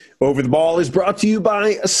Over the Ball is brought to you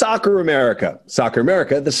by Soccer America. Soccer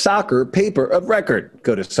America, the soccer paper of record.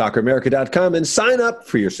 Go to socceramerica.com and sign up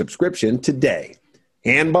for your subscription today.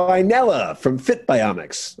 And by Nella from Fit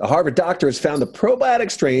Biomics. A Harvard doctor has found a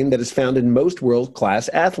probiotic strain that is found in most world-class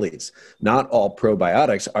athletes. Not all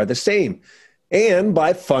probiotics are the same. And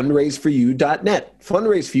by fundraiseforyou.net.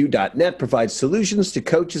 Fundraiseforyou.net provides solutions to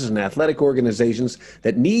coaches and athletic organizations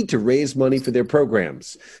that need to raise money for their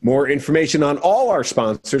programs. More information on all our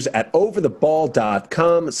sponsors at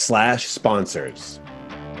overtheball.com/sponsors.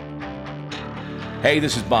 Hey,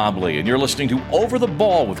 this is Bob Lee, and you're listening to Over the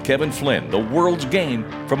Ball with Kevin Flynn, the world's game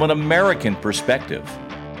from an American perspective.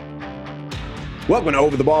 Welcome to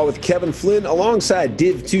Over the Ball with Kevin Flynn. Alongside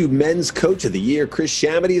Div 2 Men's Coach of the Year, Chris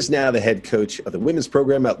Shamity is now the head coach of the women's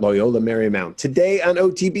program at Loyola Marymount. Today on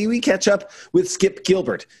OTB, we catch up with Skip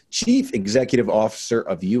Gilbert, Chief Executive Officer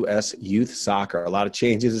of U.S. Youth Soccer. A lot of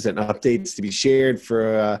changes and updates to be shared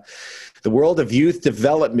for the world of youth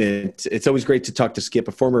development. It's always great to talk to Skip,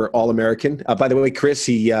 a former All-American. By the way, Chris,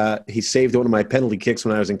 he saved one of my penalty kicks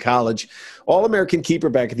when I was in college. All-American keeper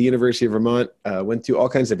back at the University of Vermont, went through all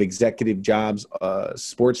kinds of executive jobs,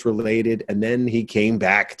 sports-related, and then he came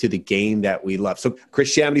back to the game that we love. So,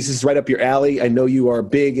 Chris Shamity, this is right up your alley. I know you are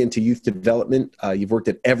big into youth development. You've worked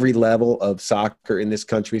at every level of soccer in this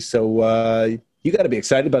country, so you got to be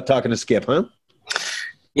excited about talking to Skip, huh?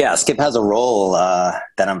 Yeah, Skip has a role that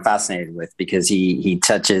I'm fascinated with because he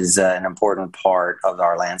touches an important part of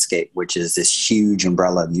our landscape, which is this huge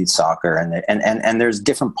umbrella of youth soccer. And there's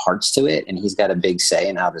different parts to it, and he's got a big say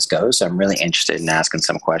in how this goes. So I'm really interested in asking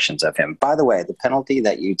some questions of him. By the way, the penalty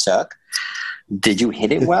that you took, did you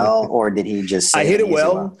hit it well, or did he just say I hit it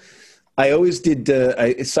well. I always did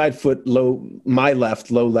side foot, low, my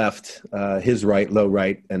left, low left, his right, low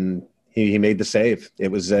right, and he made the save.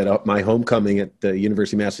 It was at my homecoming at the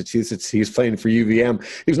University of Massachusetts. He was playing for UVM.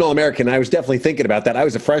 He was an All-American. I was definitely thinking about that. I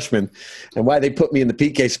was a freshman, and why they put me in the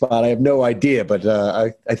PK spot, I have no idea. But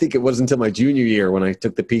I think it wasn't until my junior year when I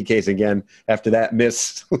took the PKs again after that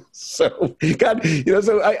miss. So, God,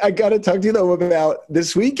 so I got to talk to you, though, about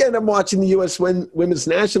this weekend. I'm watching the U.S. women's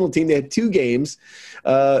national team. They had two games.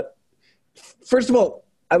 First of all,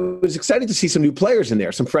 I was excited to see some new players in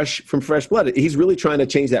there, some fresh blood. He's really trying to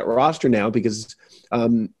change that roster now because,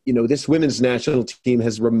 this women's national team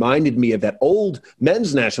has reminded me of that old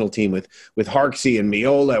men's national team with Harksey and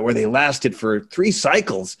Miola, where they lasted for 3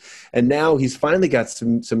 cycles. And now he's finally got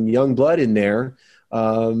some young blood in there.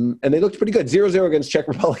 And they looked pretty good. 0-0 against Czech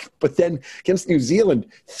Republic, but then against New Zealand,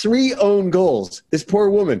 3 own goals. This poor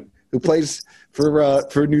woman who plays for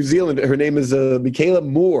New Zealand, her name is Michaela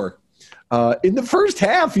Moore. In the first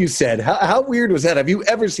half, you said. How weird was that? Have you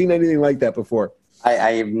ever seen anything like that before?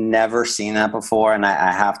 I've never seen that before, and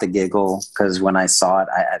I have to giggle because when I saw it,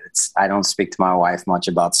 I don't speak to my wife much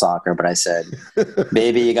about soccer, but I said,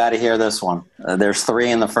 baby, you got to hear this one. There's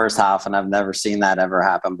 3 in the first half, and I've never seen that ever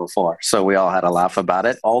happen before. So we all had a laugh about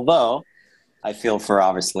it, although I feel for,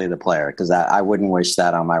 obviously, the player because I wouldn't wish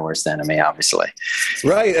that on my worst enemy, obviously.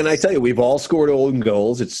 Right, and I tell you, we've all scored own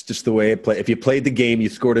goals. It's just the way it plays. If you played the game, you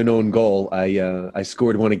scored an own goal. I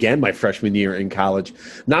scored one again my freshman year in college.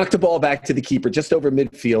 Knocked the ball back to the keeper just over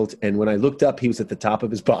midfield, and when I looked up, he was at the top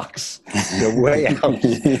of his box, way out, and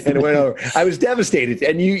it went over. I was devastated,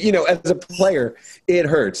 and as a player, it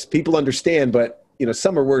hurts. People understand, but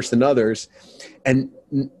some are worse than others, and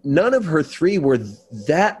none of her 3 were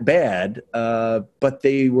that bad, but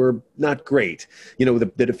they were not great.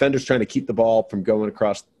 The defender's trying to keep the ball from going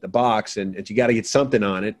across the box, and you got to get something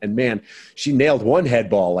on it. And man, she nailed one head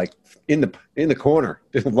ball like in the corner,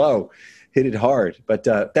 low, hit it hard. But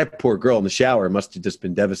that poor girl in the shower must have just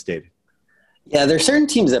been devastated. Yeah, there's certain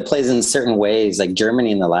teams that plays in certain ways, like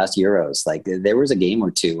Germany in the last Euros. Like there was a game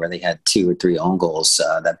or 2 where they had 2 or 3 own goals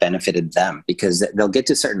that benefited them because they'll get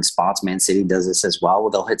to certain spots. Man City does this as well.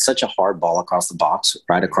 They'll hit such a hard ball across the box,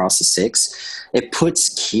 right across the 6. It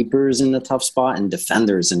puts keepers in the tough spot and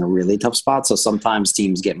defenders in a really tough spot. So sometimes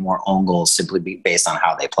teams get more own goals simply based on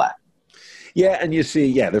how they play. Yeah, and you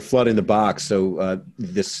see, they're flooding the box. So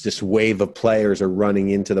this wave of players are running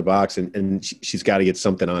into the box, and she's got to get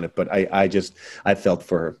something on it. But I felt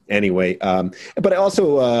for her anyway. But I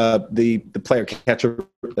also the player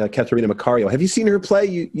Katerina Macario. Have you seen her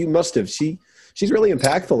play? You must have. She's really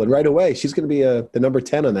impactful, and right away she's going to be the number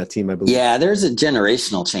 10 on that team, I believe. Yeah, there's a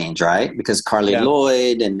generational change, right? Because Carly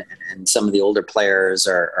Lloyd and some of the older players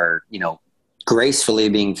are gracefully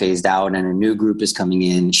being phased out and a new group is coming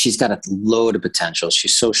in. She's got a load of potential.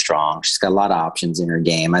 She's so strong. She's got a lot of options in her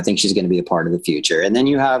game. I think she's going to be a part of the future. And then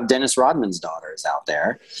you have Dennis Rodman's daughter is out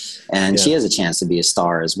there, and she has a chance to be a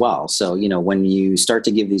star as well. So, when you start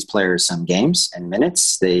to give these players some games and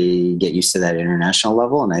minutes, they get used to that international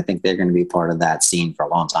level. And I think they're going to be part of that scene for a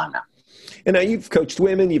long time now. And now you've coached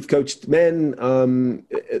women, you've coached men.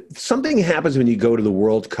 Something happens when you go to the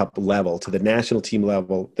World Cup level, to the national team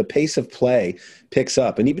level. The pace of play picks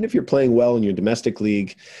up. And even if you're playing well in your domestic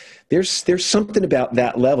league, there's something about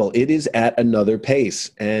that level. It is at another pace,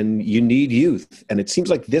 and you need youth. And it seems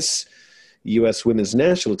like this U.S. women's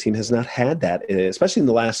national team has not had that, especially in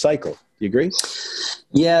the last cycle. You agree?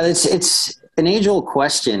 Yeah, it's an age-old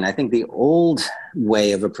question. I think the old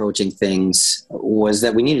way of approaching things was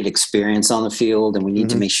that we needed experience on the field, and we need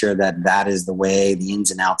to make sure that that is the way, the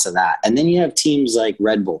ins and outs of that. And then you have teams like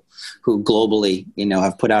Red Bull, who globally,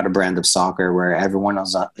 have put out a brand of soccer where everyone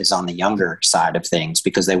is on the younger side of things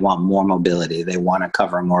because they want more mobility. They want to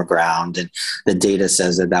cover more ground, and the data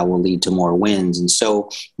says that will lead to more wins. And so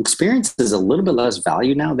experience is a little bit less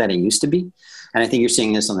value now than it used to be. And I think you're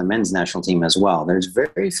seeing this on the men's national team as well. There's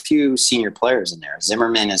very few senior players in there.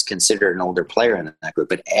 Zimmerman is considered an older player in that group,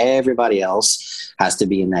 but everybody else has to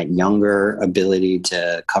be in that younger ability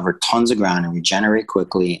to cover tons of ground and regenerate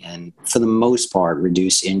quickly, and for the most part,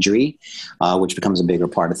 reduce injury, which becomes a bigger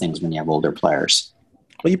part of things when you have older players.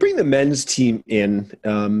 Well, you bring the men's team in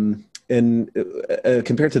and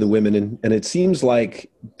compared to the women, and it seems like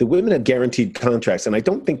the women have guaranteed contracts, and I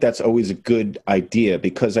don't think that's always a good idea,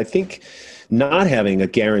 because I think not having a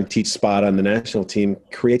guaranteed spot on the national team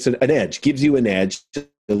creates an edge, gives you an edge,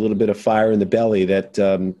 a little bit of fire in the belly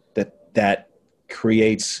that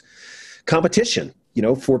creates competition,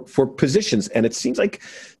 for positions. And it seems like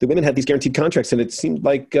the women had these guaranteed contracts, and it seemed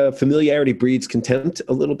like familiarity breeds contempt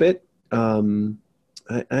a little bit.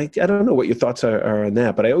 I don't know what your thoughts are on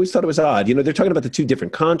that, but I always thought it was odd. They're talking about the two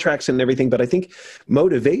different contracts and everything, but I think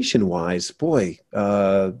motivation-wise,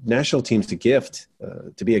 national team's a gift.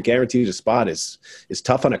 To be a guaranteed spot is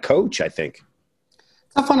tough on a coach, I think.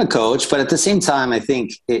 Tough on a coach, but at the same time, I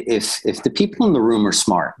think if the people in the room are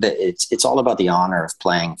smart, that it's all about the honor of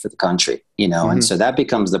playing for the country, and so that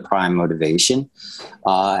becomes the prime motivation.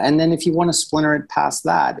 And then if you want to splinter it past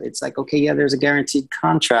that, it's like, okay, yeah, there's a guaranteed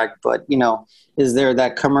contract, but is there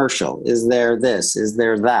that commercial? Is there this? Is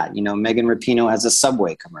there that? Megan Rapinoe has a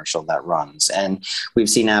Subway commercial that runs, and we've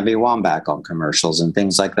seen Abby Wambach on commercials and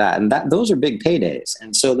things like that. And those are big paydays.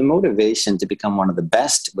 And so the motivation to become one of the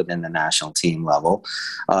best within the national team level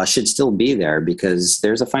should still be there, because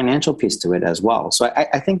there's a financial piece to it as well. So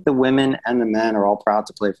I think the women and the men are all proud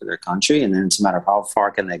to play for their country, and then it's a matter of how far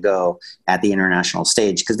can they go at the international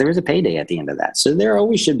stage, because there is a payday at the end of that. So there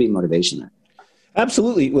always should be motivation there.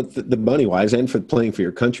 Absolutely, with the money-wise and for playing for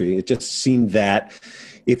your country. It just seemed that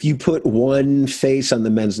if you put one face on the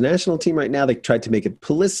men's national team right now, they tried to make it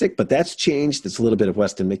Pulisic, but that's changed. It's a little bit of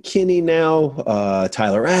Weston McKennie now,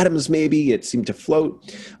 Tyler Adams maybe. It seemed to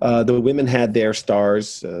float. The women had their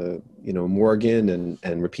stars, Morgan and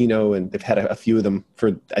Rapinoe, and they've had a few of them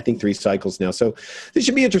for, I think, 3 cycles now. So this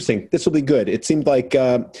should be interesting. This will be good. It seemed like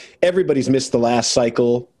everybody's missed the last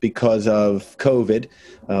cycle because of COVID,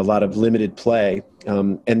 a lot of limited play.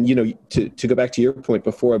 And, to go back to your point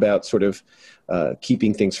before about sort of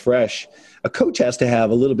keeping things fresh, a coach has to have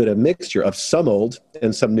a little bit of mixture of some old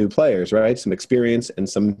and some new players, right? Some experience and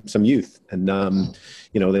some youth. And,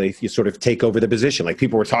 you sort of take over the position. Like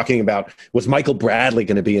people were talking about, was Michael Bradley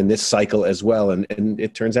going to be in this cycle as well? And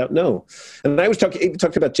it turns out no. And I was talking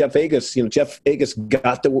about Jeff Agus. Jeff Agus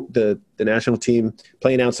got the national team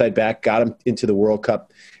playing outside back, got him into the World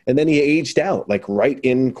Cup. And then he aged out, like right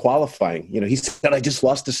in qualifying. He said, I just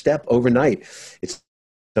lost a step overnight.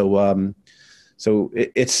 So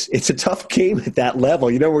it's a tough game at that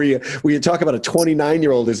level, where you talk about a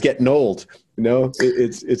 29-year-old is getting old,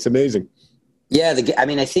 it's amazing. Yeah,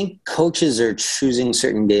 I think coaches are choosing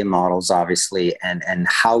certain game models, obviously, and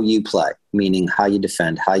how you play, meaning how you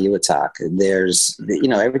defend, how you attack. There's,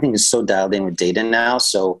 everything is so dialed in with data now.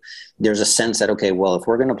 So there's a sense that, okay, well, if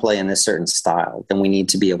we're going to play in this certain style, then we need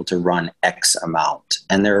to be able to run X amount.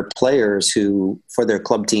 And there are players who, for their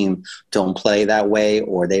club team, don't play that way,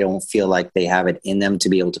 or they don't feel like they have it in them to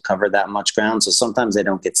be able to cover that much ground. So sometimes they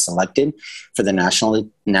don't get selected for the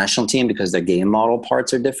national team because their game model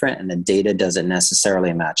parts are different and the data doesn't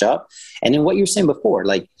necessarily match up. And in what you were saying before,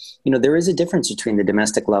 like, there is a difference between the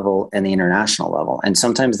domestic level and the international level. And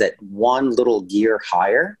sometimes that one little gear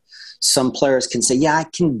higher, some players can say, yeah, I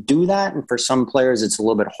can do that. And for some players, it's a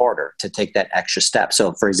little bit harder to take that extra step.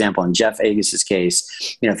 So, for example, in Jeff Agas's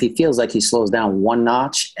case, if he feels like he slows down one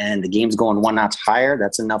notch and the game's going one notch higher,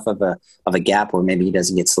 that's enough of a gap where maybe he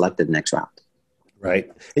doesn't get selected next round.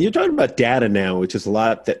 Right. And you're talking about data now, which is a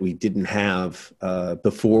lot that we didn't have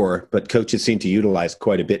before, but coaches seem to utilize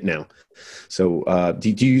quite a bit now. So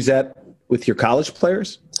did you use that with your college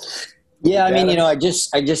players? Yeah, I mean, I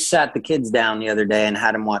just sat the kids down the other day and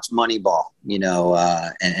had them watch Moneyball,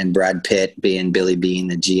 and Brad Pitt being Billy Beane,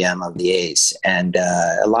 the GM of the A's. And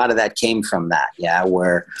a lot of that came from that,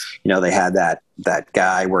 where, they had that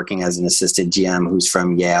guy working as an assistant GM who's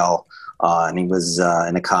from Yale, and he was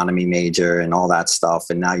an economy major and all that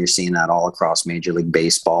stuff. And now you're seeing that all across Major League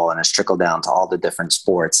Baseball, and it's trickled down to all the different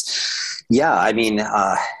sports. Yeah, I mean,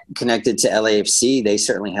 connected to LAFC, they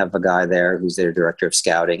certainly have a guy there who's their director of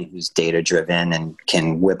scouting, who's data-driven and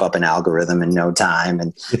can whip up an algorithm in no time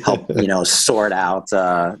and help, sort out,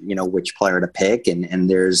 which player to pick. And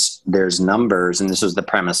there's numbers, and this was the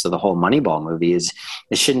premise of the whole Moneyball movie, is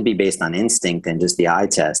it shouldn't be based on instinct and just the eye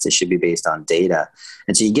test. It should be based on data.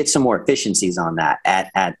 And so you get some more efficiencies on that.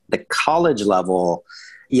 At the college level,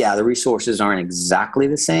 yeah, the resources aren't exactly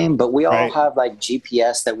the same, but we all have like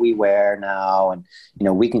GPS that we wear now. And,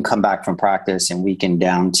 we can come back from practice and we can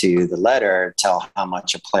down to the letter tell how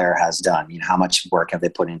much a player has done. How much work have they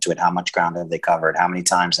put into it? How much ground have they covered? How many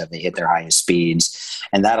times have they hit their highest speeds?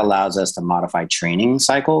 And that allows us to modify training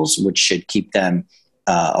cycles, which should keep them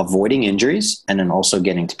avoiding injuries and then also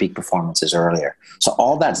getting to peak performances earlier. So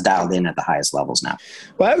all that's dialed in at the highest levels now.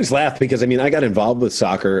 Well, I always laugh because, I got involved with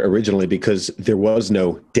soccer originally because there was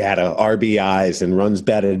no data, RBIs and runs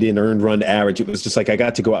batted in, earned run average. It was just like I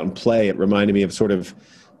got to go out and play. It reminded me of sort of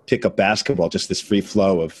pickup basketball, just this free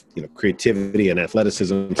flow of creativity and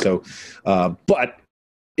athleticism. So, but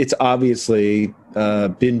it's obviously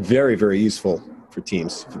been very, very useful for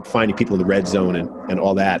teams, finding people in the red zone and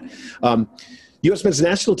all that. U.S. men's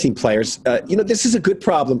national team players, this is a good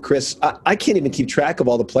problem, Chris. I can't even keep track of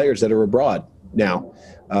all the players that are abroad now.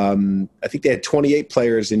 I think they had 28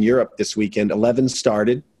 players in Europe this weekend. 11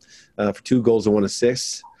 started for 2 goals and 1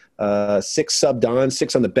 assist. 6 subbed on,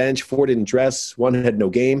 6 on the bench, 4 didn't dress, 1 had no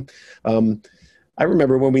game. I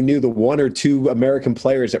remember when we knew the 1 or 2 American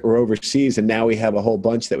players that were overseas, and now we have a whole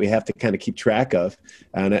bunch that we have to kind of keep track of.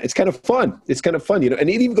 And it's kind of fun. And it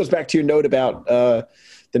even goes back to your note about the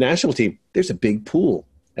national team. There's a big pool,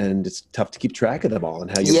 and it's tough to keep track of them all and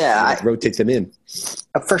how you rotate them in.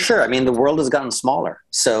 For sure. I mean, the world has gotten smaller.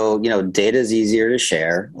 So, data is easier to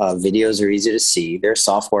share. Videos are easier to see. There's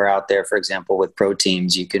software out there, for example, with pro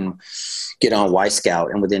teams. You can get on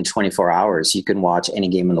Y-Scout, and within 24 hours, you can watch any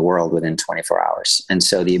game in the world within 24 hours. And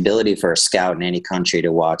so the ability for a scout in any country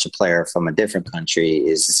to watch a player from a different country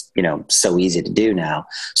is, so easy to do now.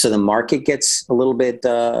 So the market gets a little bit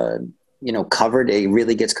covered. It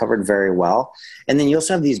really gets covered very well. And then you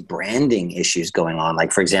also have these branding issues going on.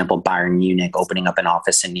 Like, for example, Bayern Munich opening up an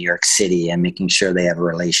office in New York City and making sure they have a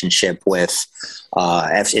relationship with,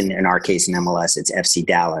 in our case in MLS, it's FC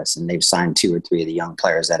Dallas. And they've signed 2 or 3 of the young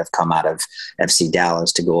players that have come out of FC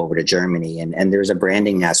Dallas to go over to Germany. And there's a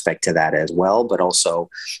branding aspect to that as well, but also,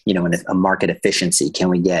 a market efficiency. Can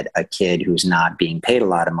we get a kid who's not being paid a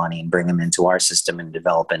lot of money and bring him into our system and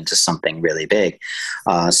develop into something really big?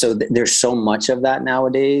 So there's so much of that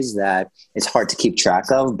nowadays that it's hard to keep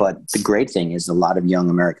track of. But the great thing is a lot of young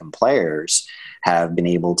American players have been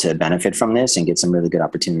able to benefit from this and get some really good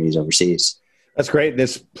opportunities overseas. That's great.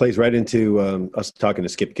 This plays right into us talking to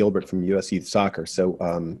Skip Gilbert from US Youth Soccer. So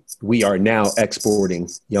we are now exporting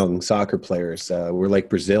young soccer players. We're like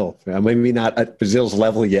Brazil. Maybe not at Brazil's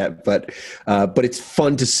level yet, but it's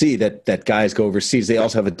fun to see that guys go overseas. They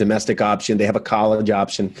also have a domestic option. They have a college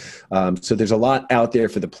option. So there's a lot out there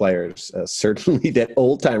for the players, certainly that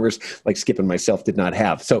old-timers like Skip and myself did not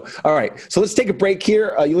have. So, all right. So let's take a break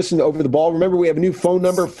here. You listen to Over the Ball. Remember, we have a new phone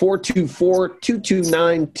number,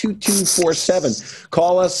 424-229-2247.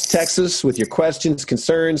 Call us, text us with your questions,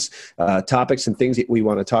 concerns, topics, and things that we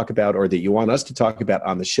want to talk about or that you want us to talk about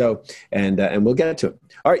on the show, and we'll get to it.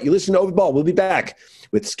 All right, you listen to Over the Ball. We'll be back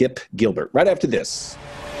with Skip Gilbert right after this.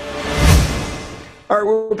 All right,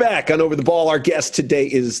 we're back on Over the Ball. Our guest today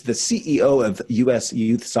is the CEO of US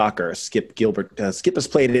Youth Soccer, Skip Gilbert. Skip has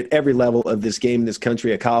played at every level of this game in this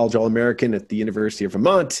country, a college All-American at the University of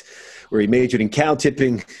Vermont, where he majored in cow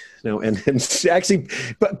tipping, and actually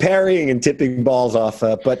parrying and tipping balls off.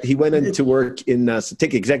 But he went into work in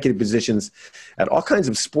take executive positions at all kinds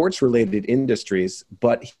of sports-related industries.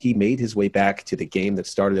 But he made his way back to the game that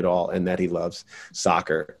started it all, and that he loves,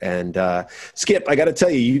 soccer. And Skip, I got to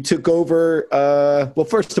tell you, you took over. Well,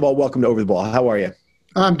 first of all, welcome to Over the Ball. How are you?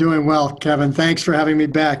 I'm doing well, Kevin. Thanks for having me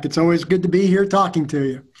back. It's always good to be here talking to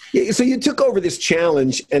you. Yeah, so you took over this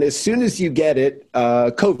challenge, and as soon as you get it,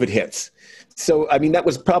 COVID hits. So, I mean, that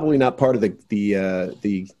was probably not part of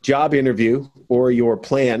the job interview or your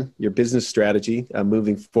plan, your business strategy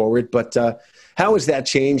moving forward. But how has that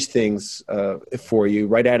changed things for you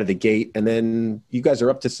right out of the gate? And then you guys are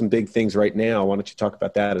up to some big things right now. Why don't you talk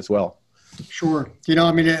about that as well? Sure.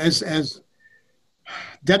 I mean, as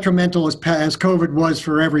detrimental as COVID was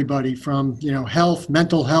for everybody, from, health,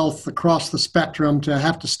 mental health, across the spectrum, to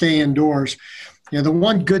have to stay indoors. The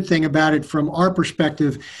one good thing about it from our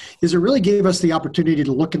perspective is it really gave us the opportunity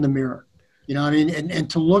to look in the mirror, and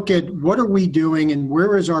to look at what are we doing and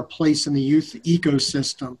where is our place in the youth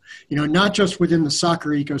ecosystem, not just within the soccer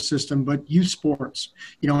ecosystem, but youth sports,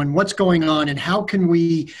 and what's going on, and how can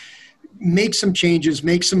we make some changes,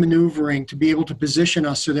 make some maneuvering to be able to position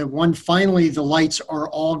us so that when finally the lights are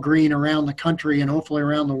all green around the country and hopefully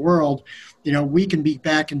around the world, we can be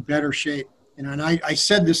back in better shape. And I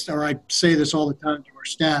said this, or I say this all the time to our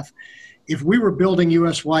staff, if we were building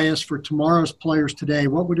USYS for tomorrow's players today,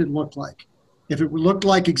 what would it look like? If it looked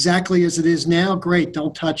like exactly as it is now, great,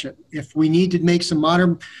 don't touch it. If we need to make some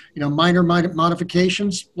minor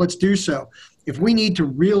modifications, let's do so. If we need to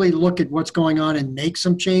really look at what's going on and make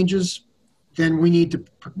some changes, then we need to,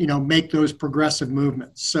 make those progressive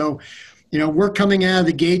movements. So, we're coming out of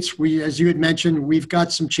the gates. As you had mentioned, we've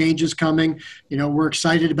got some changes coming. We're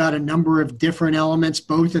excited about a number of different elements,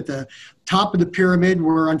 both at the top of the pyramid,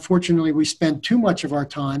 where unfortunately we spend too much of our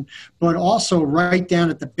time, but also right down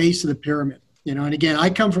at the base of the pyramid. And again, I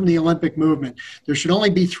come from the Olympic movement. There should only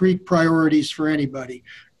be three priorities for anybody: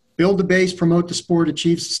 build the base, promote the sport,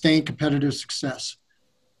 achieve sustained competitive success.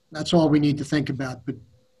 That's all we need to think about. But,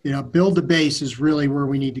 build the base is really where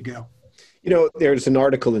we need to go. There's an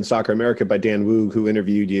article in Soccer America by Dan Wu, who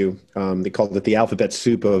interviewed you. They called it the alphabet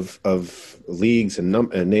soup of leagues and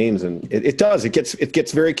names, and it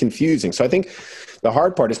gets very confusing. So I think the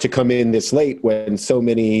hard part is to come in this late when so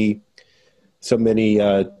many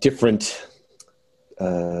different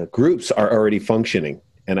groups are already functioning.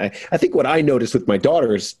 And I think what I noticed with my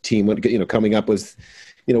daughter's team, coming up was,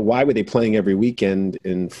 why were they playing every weekend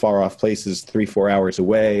in far off places 3-4 hours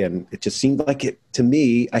away? And it just seemed like it, to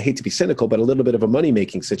me, I hate to be cynical, but a little bit of a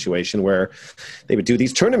money-making situation where they would do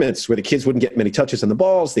these tournaments where the kids wouldn't get many touches on the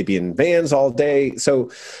balls. They'd be in vans all day. So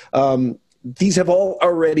these have all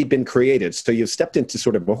already been created. So you've stepped into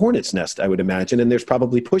sort of a hornet's nest, I would imagine, and there's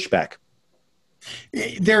probably pushback.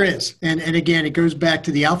 There is. And again, it goes back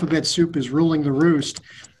to the alphabet soup is ruling the roost.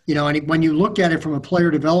 And when you look at it from a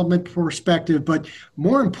player development perspective, but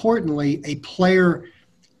more importantly, a player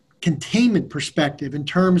containment perspective in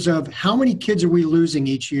terms of how many kids are we losing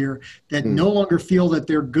each year that no longer feel that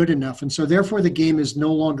they're good enough. And so therefore the game is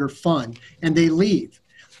no longer fun and they leave.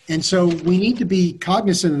 And so we need to be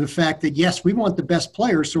cognizant of the fact that, yes, we want the best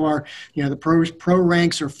players. So our, the pro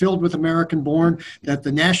ranks are filled with American born, that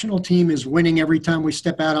the national team is winning every time we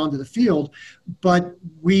step out onto the field. But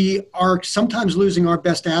we are sometimes losing our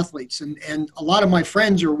best athletes. And a lot of my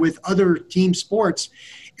friends are with other team sports,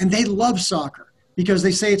 and they love soccer because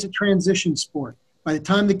they say it's a transition sport. By the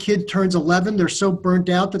time the kid turns 11, they're so burnt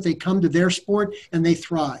out that they come to their sport and they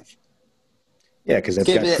thrive. Yeah, because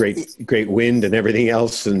they've got great wind and everything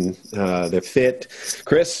else, and they're fit.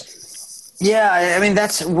 Chris? Yeah, I mean,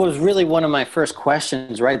 that was really one of my first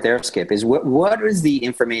questions right there, Skip, is what is the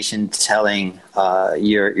information telling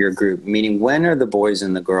your group? Meaning, when are the boys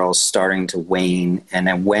and the girls starting to wane, and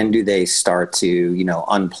then when do they start to,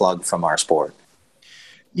 unplug from our sport?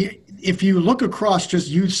 If you look across just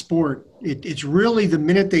youth sport, it's really the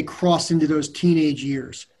minute they cross into those teenage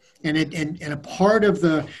years. And a part of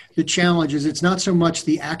the challenge is it's not so much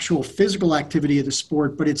the actual physical activity of the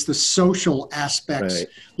sport, but it's the social aspects,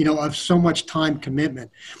 right, of so much time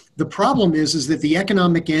commitment. The problem is that the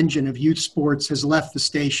economic engine of youth sports has left the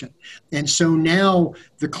station. And so now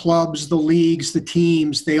the clubs, the leagues, the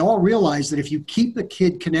teams, they all realize that if you keep the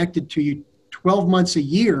kid connected to you 12 months a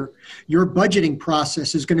year, your budgeting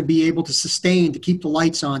process is going to be able to sustain, to keep the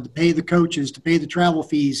lights on, to pay the coaches, to pay the travel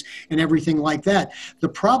fees and everything like that. The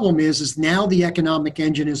problem is now the economic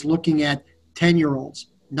engine is looking at 10-year-olds,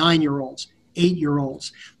 9-year-olds,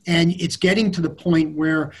 8-year-olds. And it's getting to the point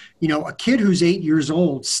where, a kid who's 8 years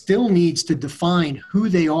old still needs to define who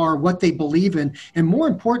they are, what they believe in, and more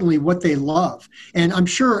importantly, what they love. And I'm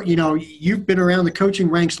sure, you've been around the coaching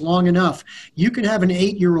ranks long enough. You can have an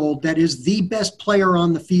 8-year-old that is the best player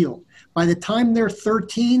on the field. By the time they're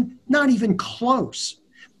 13, not even close.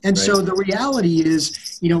 And Right. so the reality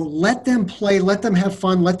is, let them play, let them have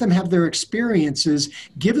fun, let them have their experiences,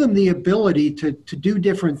 give them the ability to do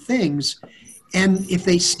different things. And if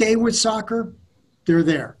they stay with soccer, they're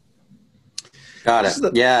there. Got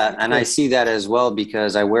it. Yeah. And I see that as well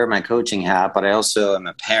because I wear my coaching hat, but I also am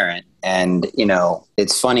a parent. And,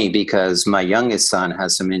 it's funny because my youngest son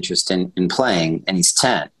has some interest in playing and he's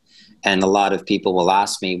 10. And a lot of people will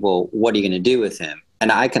ask me, well, what are you going to do with him?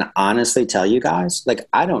 And I can honestly tell you guys,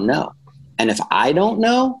 I don't know. And if I don't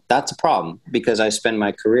know, that's a problem because I spend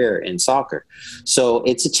my career in soccer. So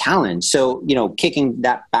it's a challenge. So, kicking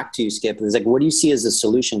that back to you, Skip, is what do you see as the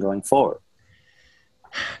solution going forward?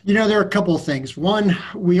 There are a couple of things. One,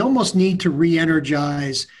 we almost need to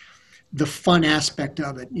re-energize the fun aspect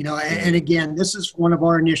of it. And again, this is one of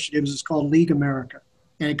our initiatives. It's called League America.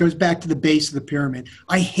 And it goes back to the base of the pyramid.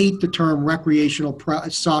 I hate the term recreational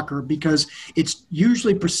soccer because it's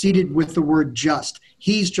usually preceded with the word just.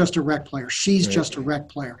 He's just a rec player. She's just a rec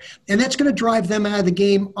player. And that's going to drive them out of the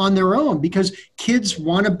game on their own because kids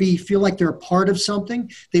want to feel like they're a part of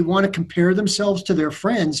something. They want to compare themselves to their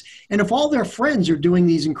friends. And if all their friends are doing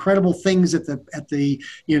these incredible things at the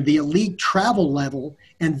elite travel level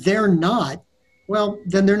and they're not, well,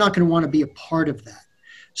 then they're not going to want to be a part of that.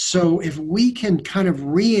 So if we can kind of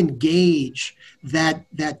re-engage that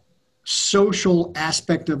social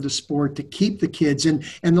aspect of the sport to keep the kids and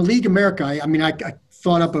the League America, I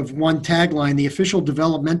thought up of one tagline, the official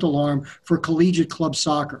developmental arm for collegiate club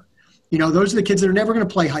soccer. Those are the kids that are never going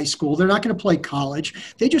to play high school. They're not going to play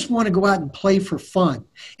college. They just want to go out and play for fun.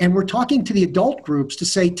 And we're talking to the adult groups to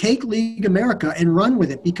say, take League America and run with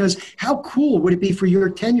it because how cool would it be for your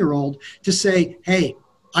 10-year-old to say, hey,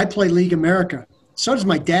 I play League America. So does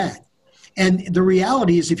my dad. And the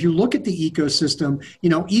reality is, if you look at the ecosystem,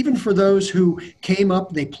 even for those who came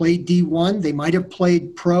up, they played D1, they might have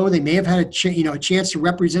played pro, they may have had a chance to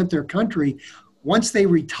represent their country. Once they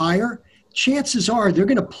retire, chances are they're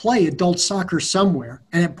going to play adult soccer somewhere,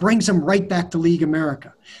 and it brings them right back to League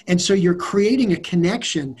America. And so you're creating a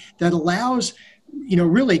connection that allows,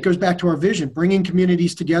 really it goes back to our vision, bringing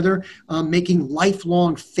communities together, making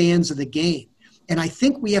lifelong fans of the game. And I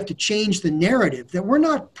think we have to change the narrative that we're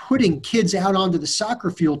not putting kids out onto the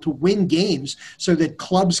soccer field to win games so that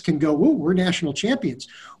clubs can go, ooh, we're national champions.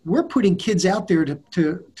 We're putting kids out there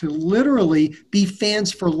to literally be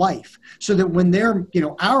fans for life so that when they're,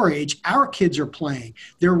 our age, our kids are playing,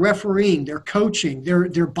 they're refereeing, they're coaching,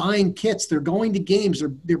 they're buying kits, they're going to games,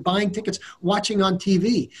 they're buying tickets, watching on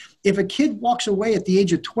TV. If a kid walks away at the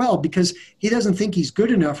age of 12 because he doesn't think he's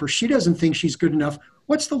good enough or she doesn't think she's good enough,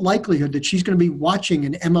 what's the likelihood that she's going to be watching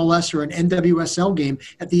an MLS or an NWSL game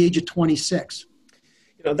at the age of 26?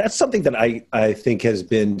 That's something that I think has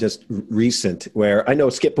been just recent where I know,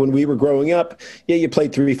 Skip, when we were growing up, you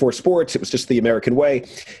played 3-4 sports. It was just the American way.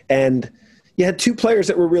 And you had 2 players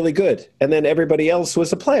that were really good. And then everybody else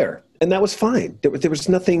was a player. And that was fine. There was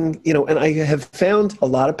nothing, and I have found a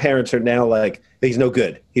lot of parents are now like, he's no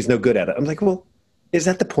good. He's no good at it. I'm like, well, is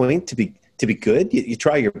that the point to be good? You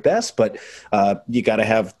try your best, but you got to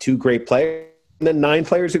have 2 great players. And then 9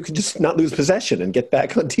 players who could just not lose possession and get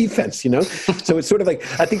back on defense, So it's sort of like,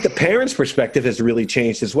 I think the parents' perspective has really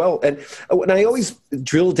changed as well. And when I always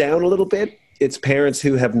drill down a little bit, it's parents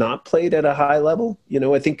who have not played at a high level.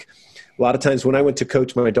 I think a lot of times when I went to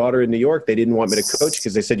coach my daughter in New York, they didn't want me to coach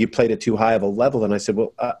because they said you played at too high of a level. And I said,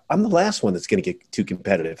 well, I'm the last one that's going to get too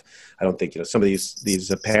competitive. I don't think, some of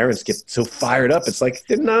these parents get so fired up. It's like,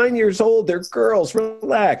 they're 9 years old. They're girls.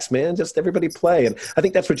 Relax, man. Just everybody play. And I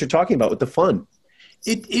think that's what you're talking about with the fun.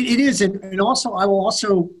 It is. And also, I will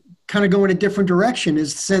also kind of go in a different direction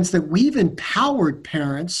is the sense that we've empowered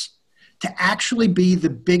parents to actually be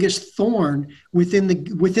the biggest thorn within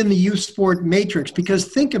the youth sport matrix. Because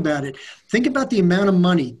think about it. Think about the amount of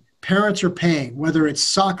money parents are paying, whether it's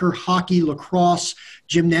soccer, hockey, lacrosse,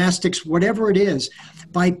 gymnastics, whatever it is.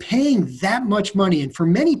 By paying that much money, and for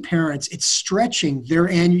many parents, it's stretching their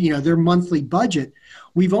their monthly budget.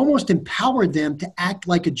 We've almost empowered them to act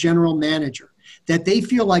like a general manager. That they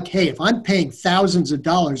feel like, hey, if I'm paying thousands of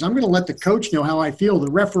dollars, I'm going to let the coach know how I feel,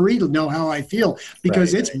 the referee know how I feel,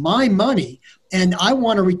 because it's my money and I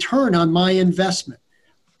want a return on my investment.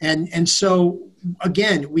 And so,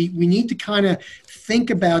 again, we need to kind of think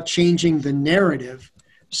about changing the narrative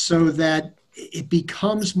so that it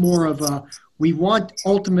becomes more of a, We want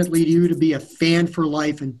ultimately you to be a fan for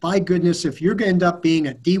life. And by goodness, if you're going to end up being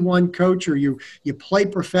a D1 coach or you play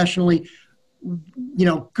professionally,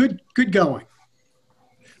 good going.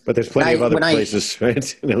 But there's plenty of other places,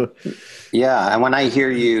 right? Yeah. And when I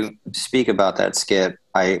hear you speak about that, Skip,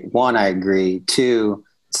 I agree. Two,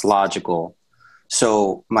 it's logical.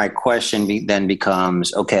 So my question then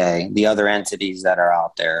becomes, okay, the other entities that are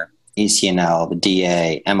out there, ECNL, the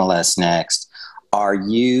DA, MLS Next, are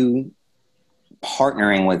you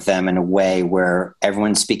partnering with them in a way where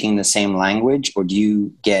everyone's speaking the same language, or do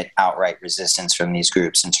you get outright resistance from these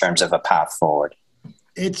groups in terms of a path forward?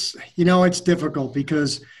 It's difficult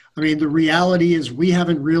because, the reality is we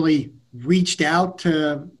haven't really reached out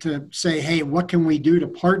to say, hey, what can we do to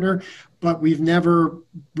partner? But we've never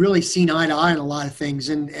really seen eye to eye on a lot of things.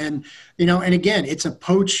 And again, it's a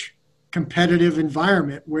poach competitive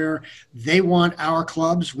environment where they want our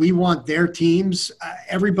clubs, we want their teams.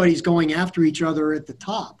 Everybody's going after each other at the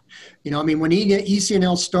top. When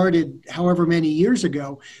ECNL started however many years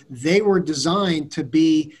ago, they were designed to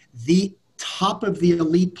be the top of the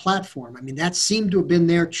elite platform. That seemed to have been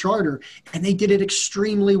their charter, and they did it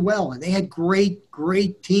extremely well. And they had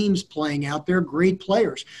great teams playing out there, great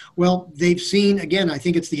players. Well, they've seen, again, I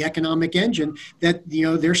think it's the economic engine that,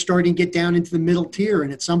 they're starting to get down into the middle tier.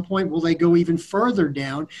 And at some point, will they go even further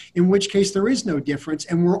down, in which case there is no difference.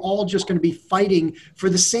 And we're all just going to be fighting for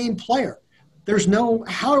the same player.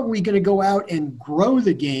 How are we going to go out and grow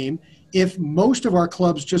the game if most of our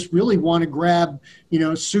clubs just really want to grab,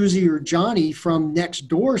 Susie or Johnny from next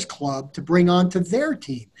door's club to bring onto their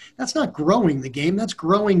team? That's not growing the game. That's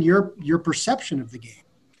growing your perception of the game.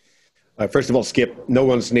 First of all, Skip, no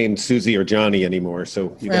one's named Susie or Johnny anymore,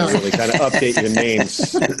 so you got to really kind of update your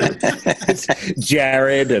names. It's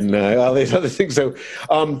Jared and all these other things. So,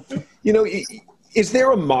 is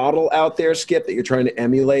there a model out there, Skip, that you're trying to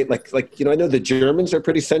emulate? Like I know the Germans are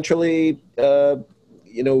pretty centrally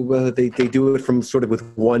they do it from sort of with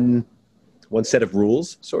one set of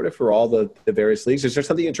rules sort of for all the various leagues. Is there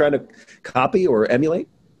something you're trying to copy or emulate?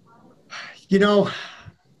 From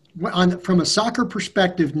a soccer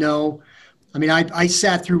perspective, no. I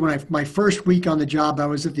sat through my first week on the job, I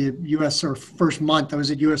was at the U.S. or first month, I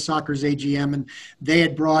was at U.S. Soccer's AGM, and they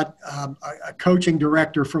had brought a coaching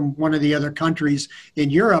director from one of the other countries in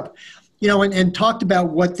Europe, and talked about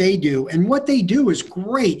what they do. And what they do is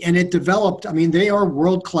great. And it developed, they are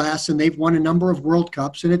world class and they've won a number of World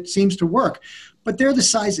Cups and it seems to work. But they're the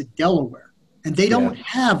size of Delaware. And they don't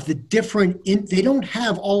have they don't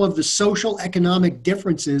have all of the social economic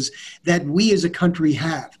differences that we as a country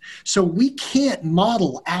have. So we can't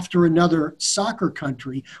model after another soccer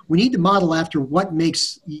country. We need to model after what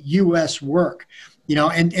makes U.S. work.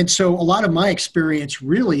 And so a lot of my experience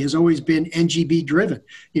really has always been NGB driven.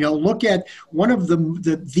 Look at one of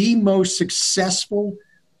the most successful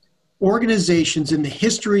organizations in the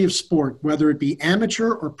history of sport, whether it be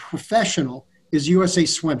amateur or professional, is USA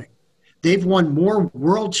Swimming. They've won more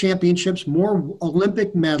world championships, more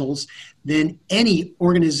Olympic medals than any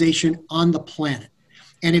organization on the planet.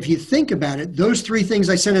 And if you think about it, those three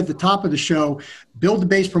things I said at the top of the show, build the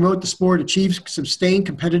base, promote the sport, achieve sustained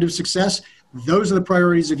competitive success, those are the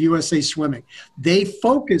priorities of USA Swimming. They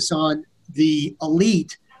focus on the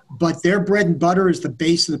elite, but their bread and butter is the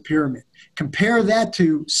base of the pyramid. Compare that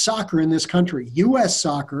to soccer in this country. U.S.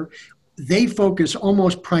 soccer, they focus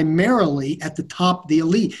almost primarily at the top, the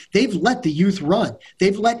elite. They've let the youth run.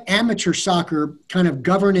 They've let amateur soccer kind of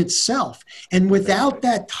govern itself. And without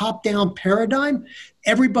that top-down paradigm,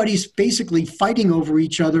 everybody's basically fighting over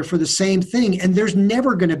each other for the same thing. And there's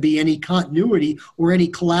never going to be any continuity or any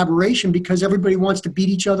collaboration because everybody wants to beat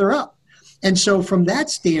each other up. And so from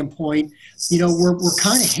that standpoint, we're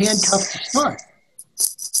kind of handcuffed to start.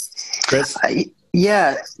 Chris?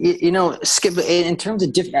 Yeah, Skip, in terms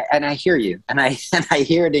of different, and I hear you, and I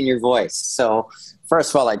hear it in your voice. So first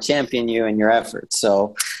of all, I champion you and your efforts.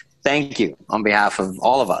 So thank you on behalf of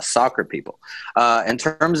all of us soccer people. In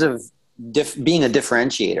terms of being a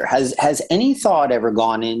differentiator, has any thought ever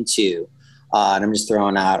gone into, and I'm just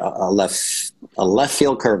throwing out a left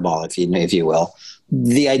field curveball, if you will,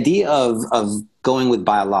 the idea of going with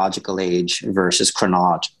biological age versus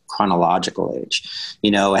chronological age,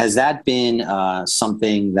 has that been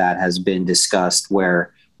something that has been discussed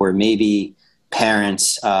where maybe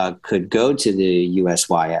parents could go to the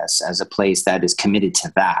USYS as a place that is committed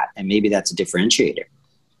to that, and maybe that's a differentiator?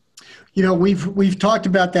 We've talked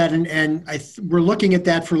about that, and we're looking at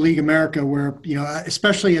that for League America, where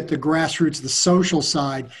especially at the grassroots, the social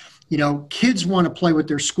side, kids want to play with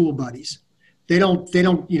their school buddies. They don't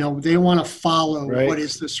want to follow what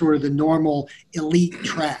is the sort of the normal elite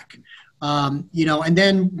track. And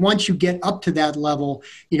then once you get up to that level,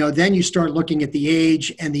 then you start looking at the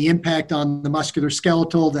age and the impact on the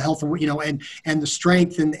musculoskeletal, the health, and the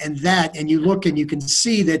strength and that, and you look and you can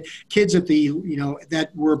see that kids that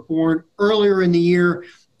were born earlier in the year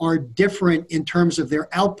are different in terms of their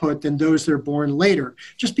output than those that are born later,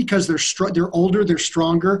 just because they're older, they're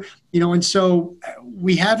stronger, and so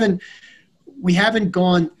we haven't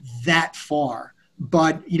gone that far,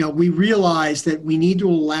 but we realize that we need to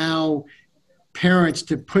allow parents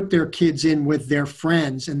to put their kids in with their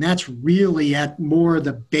friends, and that's really at more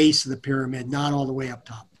the base of the pyramid, not all the way up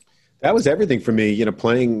top. That was everything for me,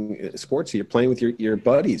 playing sports. You're playing with your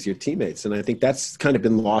buddies, your teammates, and I think that's kind of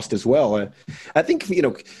been lost as well. I think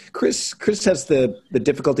Chris has the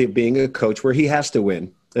difficulty of being a coach where he has to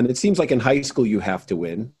win, and it seems like in high school you have to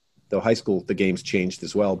win. Though high school the game's changed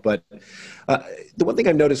as well. But the one thing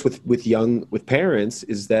I've noticed with parents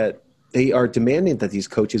is that they are demanding that these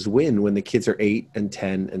coaches win when the kids are 8 and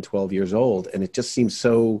 10 and 12 years old, and it just seems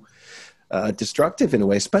so destructive in a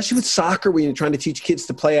way, especially with soccer, when you're trying to teach kids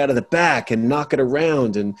to play out of the back and knock it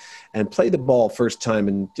around and play the ball first time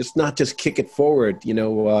and not just kick it forward,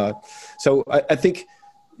 So I think,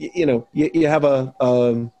 you have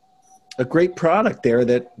a great product there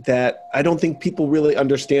that I don't think people really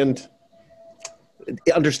understand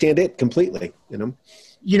it completely,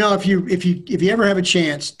 If you ever have a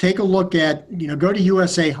chance, take a look at, go to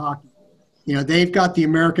USA Hockey. They've got the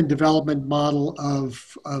American Development Model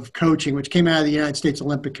of coaching, which came out of the United States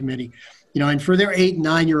Olympic Committee. And for their 8 and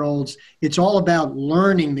 9-year-olds, it's all about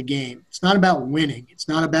learning the game. It's not about winning. It's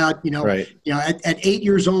not about, right. At 8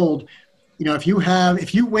 years old, if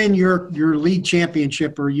you win your league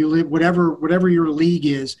championship or whatever your league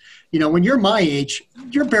is, when you're my age,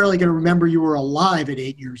 you're barely going to remember you were alive at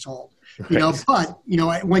 8 years old. Right. But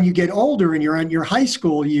when you get older and you're in your high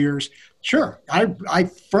school years, sure, I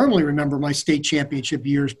firmly remember my state championship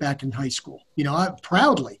years back in high school.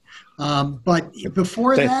 Proudly. But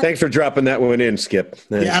before that, thanks for dropping that one in, Skip.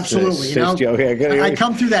 Yeah, absolutely. I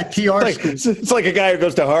come through that PR school. It's like a guy who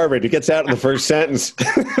goes to Harvard. He gets out in the first sentence.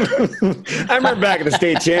 I remember back in the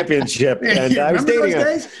state championship, and I was dating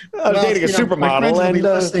a supermodel. My friends will be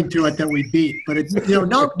listening to it that we beat, but it's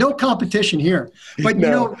no competition here. But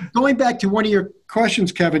going back to one of your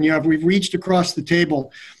questions, Kevin, we've reached across the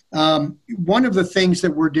table. One of the things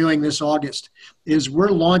that we're doing this August is we're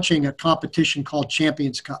launching a competition called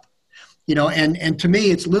Champions Cup. And to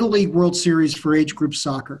me, it's Little League World Series for age group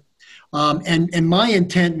soccer. And my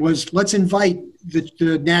intent was, let's invite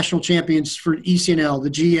the national champions for ECNL, the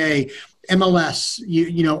GA,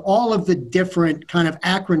 MLS, all of the different kind of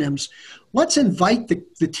acronyms. Let's invite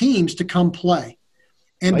the teams to come play.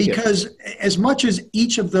 And because as much as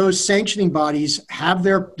each of those sanctioning bodies have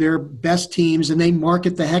their best teams and they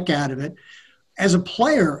market the heck out of it, as a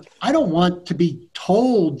player, I don't want to be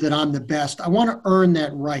told that I'm the best. I want to earn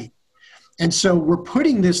that right. And so we're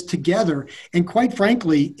putting this together. And quite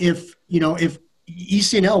frankly, if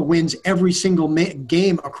ECNL wins every single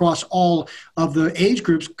game across all of the age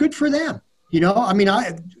groups, good for them.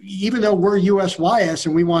 Even though we're USYS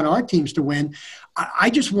and we want our teams to win, I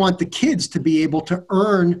just want the kids to be able to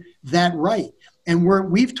earn that right. And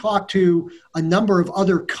we've talked to a number of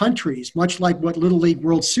other countries, much like what Little League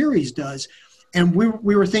World Series does. And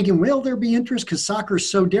we were thinking, will there be interest? Because soccer is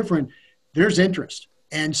so different. There's interest.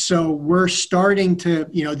 And so we're starting to,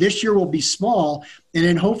 this year will be small and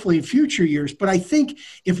then hopefully in future years. But I think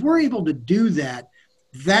if we're able to do that,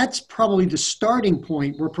 that's probably the starting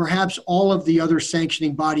point where perhaps all of the other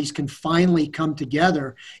sanctioning bodies can finally come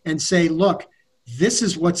together and say, look, this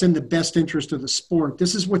is what's in the best interest of the sport.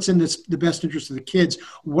 This is what's in the best interest of the kids.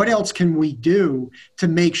 What else can we do to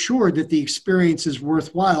make sure that the experience is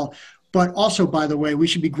worthwhile? But also, by the way, we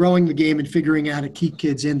should be growing the game and figuring out how to keep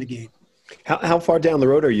kids in the game. How far down the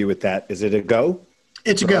road are you with that? Is it a go?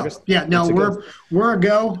 It's a go. August? Yeah, no, we're a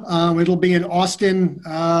go. It'll be in Austin,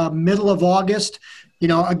 middle of August.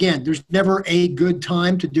 Again, there's never a good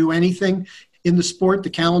time to do anything in the sport. The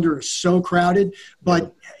calendar is so crowded,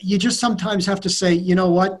 but you just sometimes have to say, you know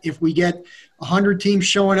what, if we get 100 teams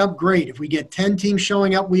showing up, great. If we get 10 teams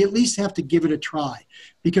showing up, we at least have to give it a try.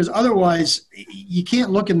 Because otherwise, you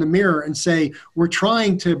can't look in the mirror and say, we're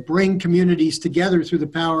trying to bring communities together through the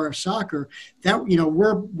power of soccer. That,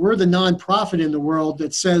 we're the nonprofit in the world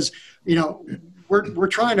that says, we're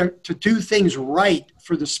trying to do things right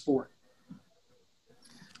for the sport.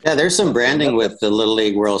 Yeah, there's some branding with the Little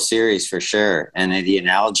League World Series for sure. And the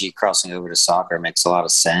analogy crossing over to soccer makes a lot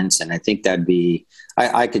of sense. And I think that'd be,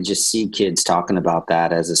 I could just see kids talking about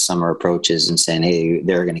that as the summer approaches and saying, hey,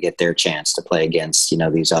 they're going to get their chance to play against,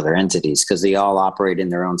 these other entities because they all operate in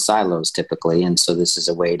their own silos typically. And so this is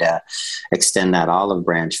a way to extend that olive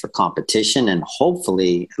branch for competition and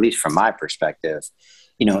hopefully, at least from my perspective,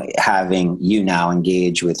 having you now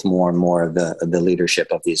engage with more and more of the leadership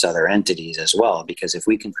of these other entities as well. Because if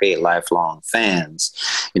we can create lifelong fans,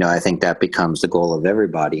 I think that becomes the goal of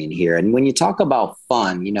everybody in here. And when you talk about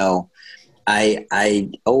fun,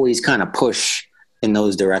 I always kind of push in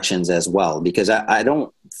those directions as well, because I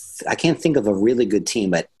can't think of a really good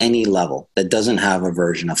team at any level that doesn't have a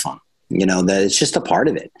version of fun. That it's just a part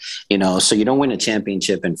of it, so you don't win a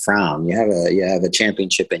championship and frown. You have a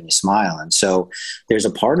championship and you smile. And so there's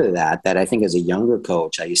a part of that I think as a younger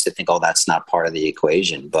coach, I used to think, oh, that's not part of the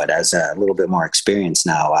equation. But as a little bit more experience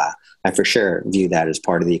now, I for sure view that as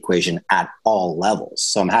part of the equation at all levels.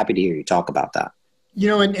 So I'm happy to hear you talk about that.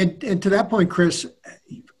 And to that point, Chris,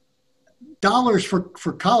 dollars for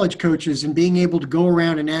college coaches and being able to go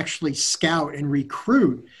around and actually scout and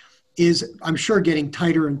recruit is, I'm sure, getting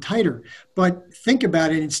tighter and tighter. But think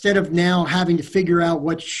about it, instead of now having to figure out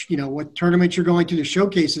what tournaments you're going to, the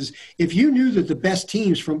showcases, if you knew that the best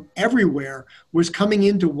teams from everywhere was coming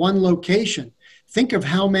into one location, think of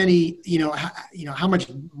how many, how much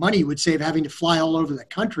money you would save having to fly all over the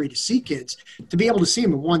country to see kids, to be able to see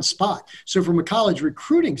them in one spot. So from a college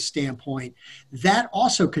recruiting standpoint, that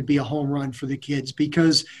also could be a home run for the kids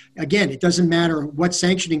because, again, it doesn't matter what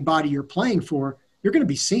sanctioning body you're playing for, you're going to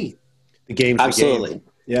be seen. The game's absolutely. The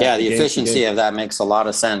game. Yeah, the efficiency of that makes a lot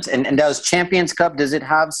of sense. And does Champions Cup, does it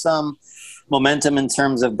have some momentum in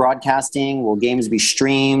terms of broadcasting? Will games be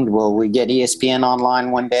streamed? Will we get ESPN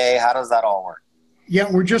online one day? How does that all work? Yeah,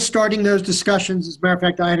 we're just starting those discussions. As a matter of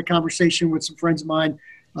fact, I had a conversation with some friends of mine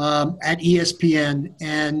at ESPN,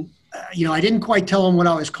 and I didn't quite tell them what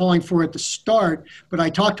I was calling for at the start, but I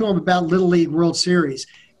talked to them about Little League World Series,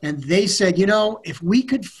 and they said, if we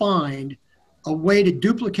could find a way to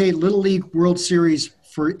duplicate Little League World Series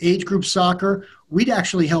for age group soccer, we'd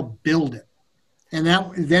actually help build it. And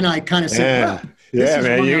then I kind of said, yeah,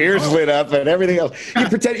 man, your ears lit up and everything else.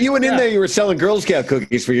 You went in there, you were selling Girl Scout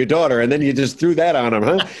cookies for your daughter, and then you just threw that on them,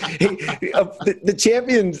 huh? Hey,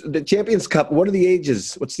 the Champions Cup, what are the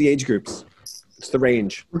ages? What's the age groups? What's the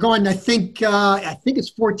range? We're going, I think it's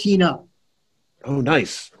 14 up. Oh,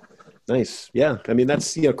 nice. Yeah. I mean,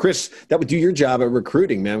 that's, Chris, that would do your job at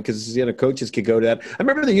recruiting, man, because, coaches could go to that. I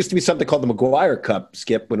remember there used to be something called the McGuire Cup,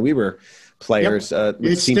 Skip, when we were players. Yep.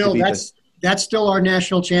 That's still our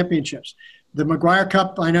national championships. The McGuire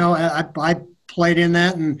Cup, I know I played in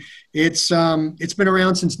that, and it's been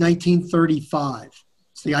around since 1935.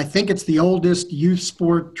 I think it's the oldest youth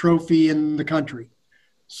sport trophy in the country.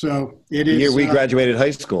 So it is. The year we graduated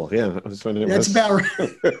high school. Yeah. I was wondering. That's about right.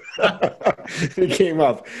 It came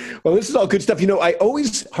up. Well, this is all good stuff. I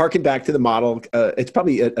always harken back to the model. It's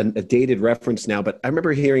probably a dated reference now, but I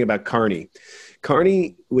remember hearing about Carney.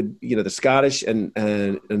 Carney would, the Scottish and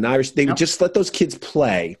Irish, they would just let those kids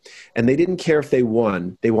play, and they didn't care if they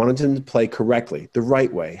won. They wanted them to play correctly, the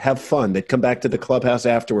right way, have fun. They'd come back to the clubhouse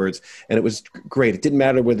afterwards, and it was great. It didn't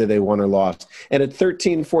matter whether they won or lost. And at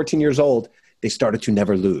 13, 14 years old, they started to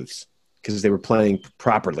never lose because they were playing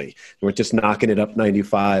properly. They weren't just knocking it up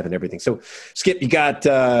 95 and everything. So, Skip,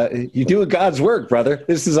 you're doing God's work, brother.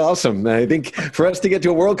 This is awesome. I think for us to get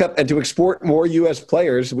to a World Cup and to export more U.S.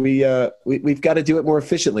 players, we've got to do it more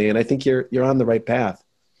efficiently. And I think you're on the right path.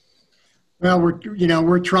 Well,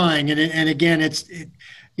 we're trying, and again,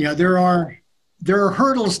 there are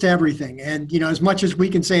hurdles to everything. And as much as we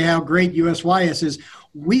can say how great USYS is,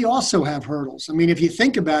 we also have hurdles. I mean, if you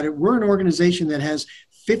think about it, we're an organization that has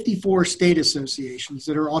 54 state associations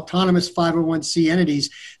that are autonomous 501c entities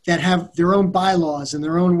that have their own bylaws and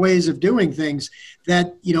their own ways of doing things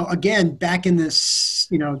that, again, back in this,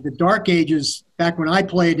 the dark ages, back when I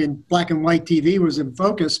played and black and white TV was in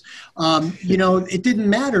focus, it didn't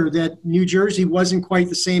matter that New Jersey wasn't quite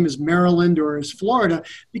the same as Maryland or as Florida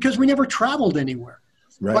because we never traveled anywhere.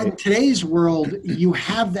 Right. But in today's world, you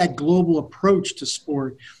have that global approach to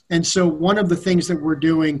sport. And so one of the things that we're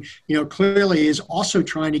doing, clearly is also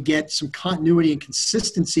trying to get some continuity and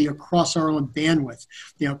consistency across our own bandwidth.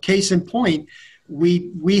 Case in point,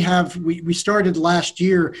 we started last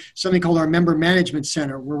year something called our Member Management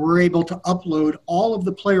Center, where we're able to upload all of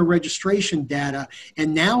the player registration data,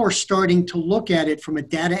 and now we're starting to look at it from a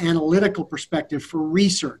data analytical perspective for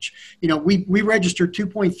research. We register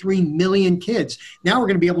 2.3 million kids. Now we're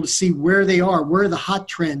going to be able to see where they are, where are the hot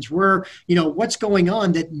trends, where, what's going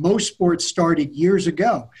on that most sports started years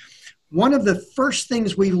ago. One of the first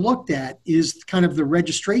things we looked at is kind of the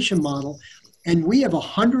registration model, and we have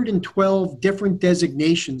 112 different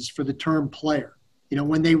designations for the term player,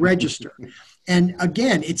 when they register. And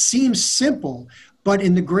again, it seems simple, but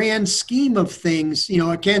in the grand scheme of things,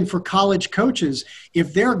 again, for college coaches,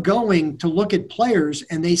 if they're going to look at players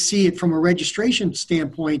and they see it from a registration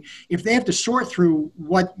standpoint, if they have to sort through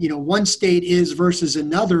what, one state is versus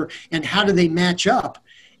another and how do they match up,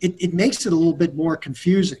 it makes it a little bit more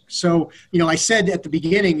confusing. So, I said at the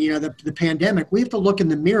beginning, the pandemic, we have to look in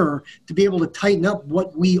the mirror to be able to tighten up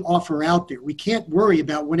what we offer out there. We can't worry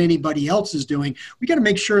about what anybody else is doing. We got to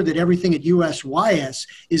make sure that everything at USYS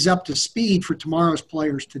is up to speed for tomorrow's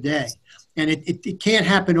players today. And it can't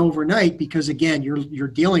happen overnight because, again, you're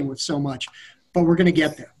dealing with so much, but we're going to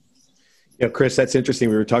get there. Chris, that's interesting.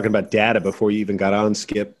 We were talking about data before you even got on,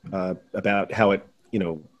 Skip, about how it,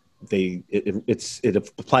 it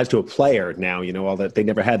applies to a player now, all that. They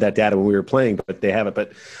never had that data when we were playing, but they have it.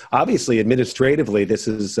 But obviously, administratively, this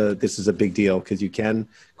is a big deal because you can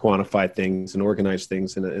quantify things and organize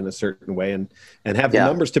things in a certain way and have the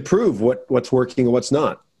numbers to prove what's working and what's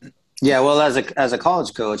not. Yeah, well, as a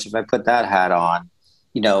college coach, if I put that hat on,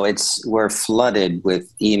 we're flooded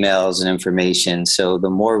with emails and information. So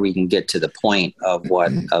the more we can get to the point of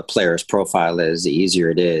what a player's profile is, the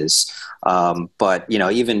easier it is. But,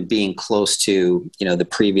 even being close to, the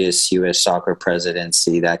previous U.S. soccer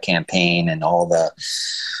presidency, that campaign and all the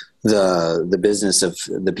business of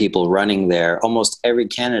the people running there, almost every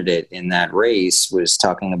candidate in that race was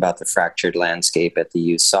talking about the fractured landscape at the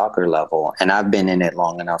youth soccer level. And I've been in it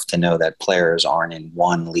long enough to know that players aren't in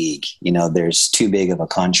one league. There's too big of a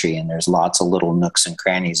country and there's lots of little nooks and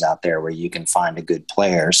crannies out there where you can find a good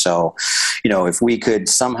player. So, if we could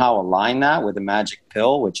somehow align that with a magic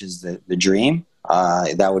pill, which is the dream,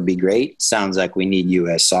 that would be great. Sounds like we need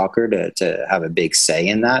U.S. Soccer to have a big say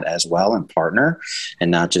in that as well and partner and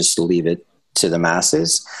not just leave it to the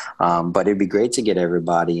masses. But it'd be great to get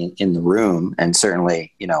everybody in the room, and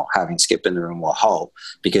certainly, having Skip in the room will help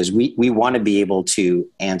because we want to be able to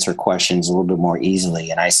answer questions a little bit more easily.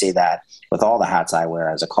 And I say that with all the hats I wear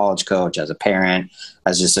as a college coach, as a parent,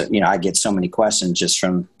 as just, I get so many questions just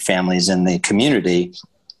from families in the community.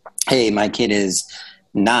 Hey, my kid is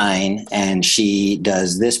 9 and she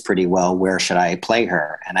does this pretty well. Where should I play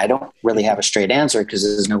her? And I don't really have a straight answer because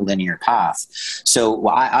there's no linear path. So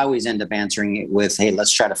I always end up answering it with, hey,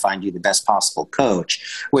 let's try to find you the best possible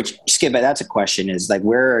coach, which, Skip, that's a question is like,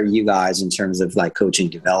 where are you guys in terms of like coaching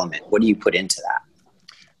development? What do you put into that?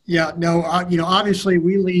 Yeah, no, obviously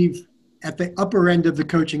we leave at the upper end of the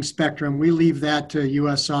coaching spectrum. We leave that to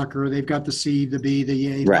U.S. Soccer. They've got the C, the B,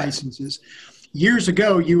 the A licenses. Years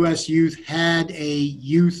ago, U.S. Youth had a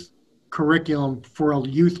youth curriculum for a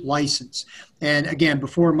youth license. And again,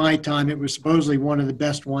 before my time, it was supposedly one of the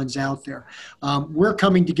best ones out there. We're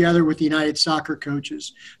coming together with the United Soccer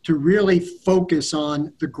Coaches to really focus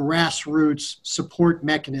on the grassroots support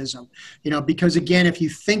mechanism. Because again, if you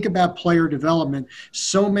think about player development,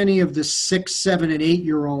 so many of the 6, 7, and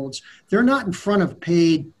 8-year-olds, they're not in front of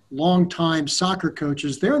paid long-time soccer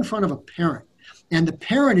coaches. They're in front of a parent. And the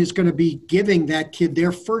parent is going to be giving that kid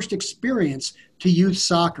their first experience to youth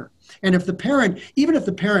soccer. And if the parent, even if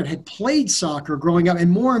the parent had played soccer growing up,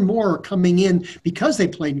 and more are coming in because they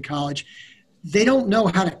played in college, they don't know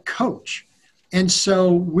how to coach. And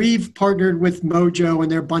so we've partnered with Mojo,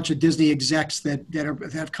 and there are a bunch of Disney execs that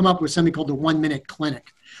have come up with something called the 1-minute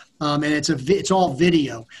clinic. And it's all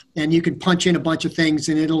video, and you can punch in a bunch of things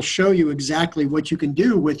and it'll show you exactly what you can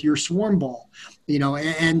do with your swarm ball,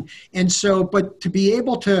 and so, but to be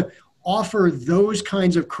able to offer those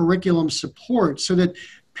kinds of curriculum support so that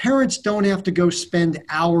parents don't have to go spend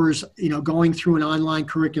hours, going through an online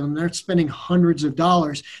curriculum. They're spending hundreds of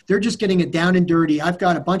dollars. They're just getting it down and dirty. I've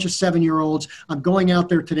got a bunch of 7-year-olds. I'm going out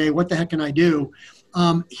there today. What the heck can I do?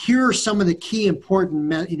 Here are some of the key important,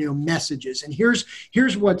 messages. And here's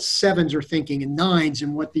what 7s are thinking and 9s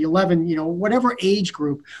and what the 11, whatever age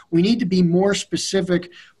group, we need to be more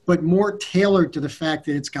specific, but more tailored to the fact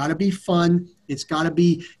that it's got to be fun. It's got to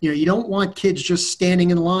be, you don't want kids just standing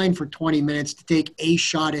in line for 20 minutes to take a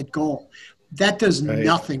shot at goal. That does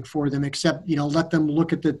nothing for them except, let them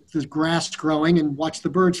look at the grass growing and watch the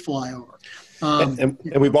birds fly over. And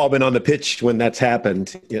we've all been on the pitch when that's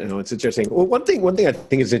happened. It's interesting. Well, one thing I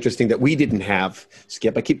think is interesting that we didn't have,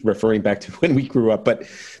 Skip, I keep referring back to when we grew up, but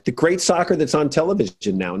the great soccer that's on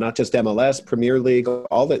television now, not just MLS, Premier League,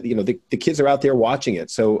 all that, the kids are out there watching it.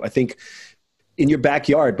 So I think in your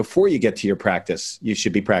backyard, before you get to your practice, you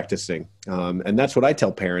should be practicing. And that's what I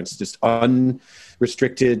tell parents, just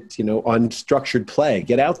unrestricted, unstructured play.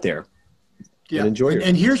 Get out there. Yeah. And enjoy yourself.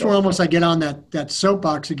 And here's where almost I get on that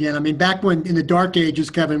soapbox again. I mean, back when in the dark ages,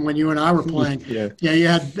 Kevin, when you and I were playing, you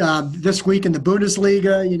had this week in the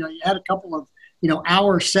Bundesliga, you had a couple of,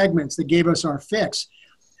 hour segments that gave us our fix.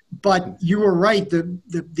 But you were right.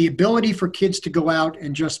 The ability for kids to go out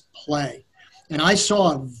and just play. And I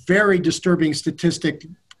saw a very disturbing statistic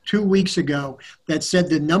 2 weeks ago that said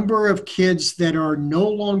the number of kids that are no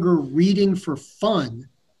longer reading for fun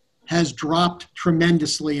has dropped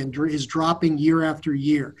tremendously and is dropping year after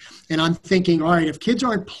year. And I'm thinking, all right, if kids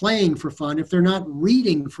aren't playing for fun, if they're not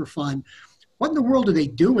reading for fun, what in the world are they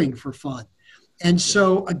doing for fun? And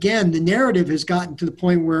so, again, the narrative has gotten to the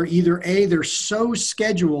point where either A, they're so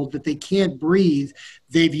scheduled that they can't breathe.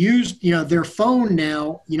 They've used, their phone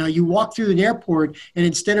now. You walk through the airport, and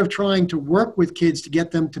instead of trying to work with kids to get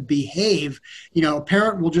them to behave, a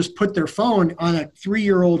parent will just put their phone on a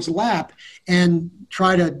 3-year-old's lap and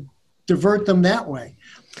try to divert them that way.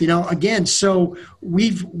 Again, so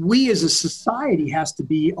we as a society has to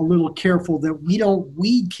be a little careful that we don't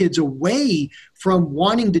weed kids away from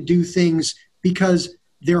wanting to do things because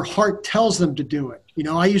their heart tells them to do it.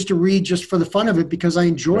 I used to read just for the fun of it because I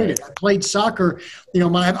enjoyed it. I played soccer.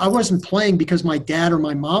 I wasn't playing because my dad or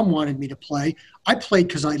my mom wanted me to play. I played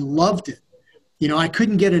because I loved it. I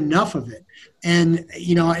couldn't get enough of it. And,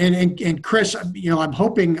 and Chris, I'm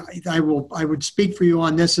hoping I would speak for you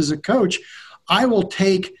on this as a coach. I will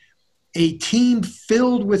take a team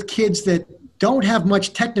filled with kids that don't have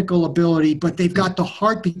much technical ability, but they've got the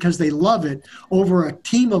heart because they love it, over a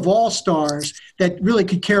team of all-stars that really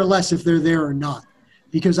could care less if they're there or not.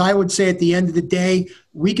 Because I would say at the end of the day,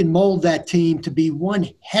 we can mold that team to be one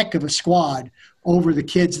heck of a squad over the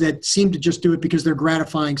kids that seem to just do it because they're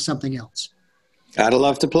gratifying something else. Gotta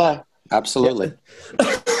love to play. Absolutely.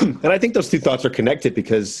 Yeah. And I think those two thoughts are connected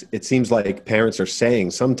because it seems like parents are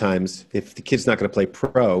saying sometimes if the kid's not going to play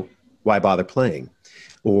pro, why bother playing?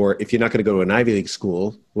 Or if you're not going to go to an Ivy League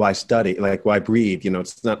school, why study? Like, why breathe?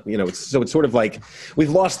 It's not, so it's sort of like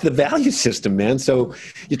we've lost the value system, man. So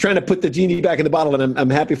you're trying to put the genie back in the bottle, and I'm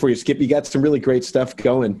happy for you, Skip. You got some really great stuff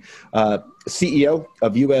going. CEO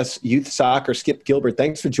of US Youth Soccer, Skip Gilbert,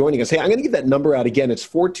 thanks for joining us. Hey, I'm going to give that number out again. It's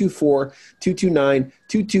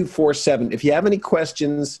 424-229-2247. If you have any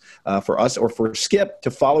questions for us or for Skip to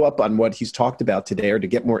follow up on what he's talked about today or to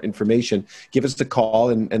get more information, give us a call,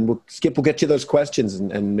 and Skip will get you those questions,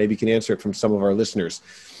 and maybe you can answer it from some of our listeners.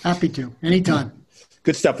 Happy to. Anytime.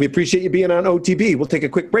 Good stuff. We appreciate you being on OTB. We'll take a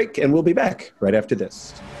quick break, and we'll be back right after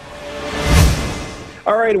this.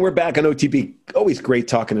 All right, and we're back on OTB. Always great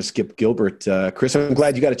talking to Skip Gilbert. Chris, I'm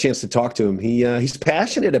glad you got a chance to talk to him. He's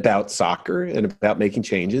passionate about soccer and about making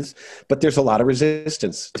changes, but there's a lot of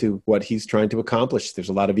resistance to what he's trying to accomplish. There's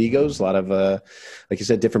a lot of egos, a lot of, like you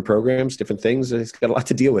said, different programs, different things. He's got a lot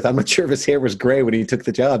to deal with. I'm not sure if his hair was gray when he took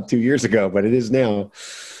the job 2 years ago, but it is now.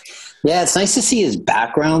 Yeah, it's nice to see his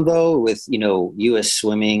background, though, with, U.S.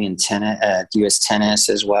 swimming and U.S. tennis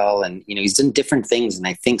as well. And, he's done different things. And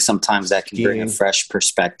I think sometimes that can bring a fresh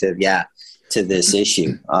perspective, to this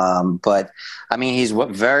issue. But, he's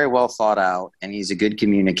very well thought out, and he's a good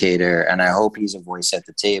communicator. And I hope he's a voice at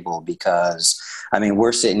the table because,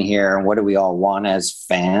 we're sitting here, and what do we all want as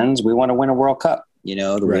fans? We want to win a World Cup.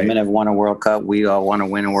 The women have won a World Cup. We all want to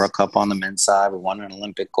win a World Cup on the men's side. We want an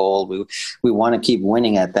Olympic gold. We want to keep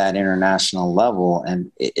winning at that international level,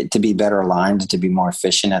 and to be better aligned, to be more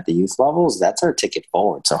efficient at the youth levels. That's our ticket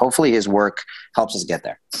forward. So hopefully his work helps us get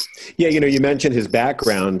there. Yeah, you mentioned his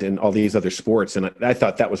background in all these other sports, and I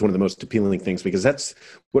thought that was one of the most appealing things because that's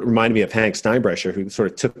what reminded me of Hank Steinbrecher, who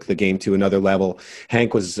sort of took the game to another level.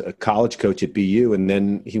 Hank was a college coach at BU, and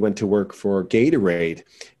then he went to work for Gatorade.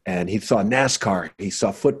 And he saw NASCAR, he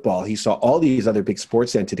saw football, he saw all these other big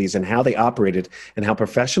sports entities and how they operated and how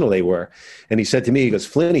professional they were. And he said to me, he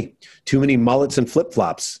goes, Flinny, too many mullets and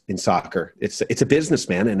flip-flops in soccer. It's a business,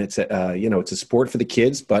 man, and it's a sport for the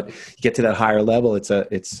kids, but you get to that higher level, it's a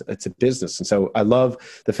business. And so I love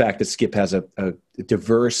the fact that Skip has a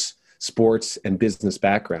diverse sports and business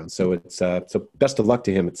background. So so best of luck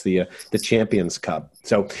to him. It's the Champions Cup.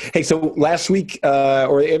 So, hey, so last week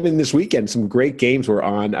or even this weekend, some great games were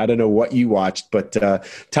on. I don't know what you watched, but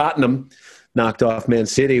Tottenham knocked off Man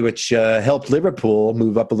City, which helped Liverpool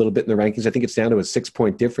move up a little bit in the rankings. I think it's down to a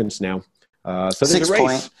 6-point difference now. So there's a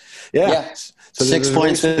race. Yeah. So 6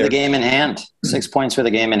 points for the game in hand. 6 points for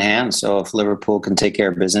the game in hand. So if Liverpool can take care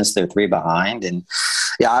of business, they're 3 behind. And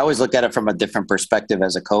I always look at it from a different perspective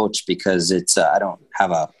as a coach because it's I don't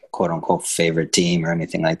have a quote unquote favorite team or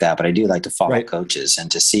anything like that, but I do like to follow coaches,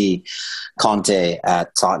 and to see Conte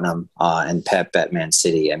at Tottenham and Pep at Man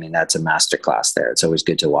City. I mean, that's a masterclass there. It's always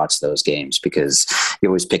good to watch those games because you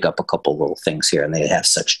always pick up a couple little things here, and they have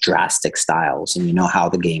such drastic styles, and you know how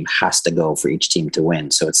the game has to go for each team to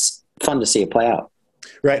win. So it's fun to see it play out.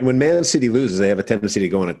 Right. And when Man City loses, they have a tendency to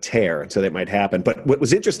go on a tear. So that might happen. But what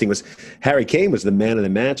was interesting was Harry Kane was the man of the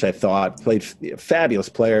match, I thought. Played a fabulous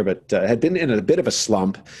player, but had been in a bit of a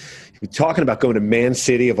slump. He was talking about going to Man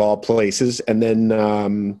City of all places. And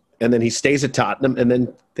then he stays at Tottenham, and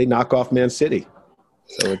then they knock off Man City.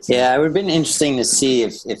 So it would have been interesting to see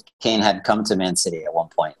if Kane had come to Man City at one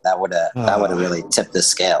point. That would have really tipped the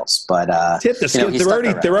scales. But tipped the scales.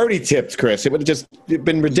 They're already tipped, Chris. It would have just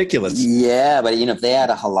been ridiculous. Yeah, but if they had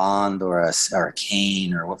a Haaland or a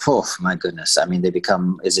Kane or my goodness, I mean,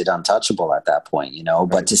 is it untouchable at that point? Right.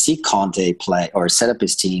 But to see Conte play or set up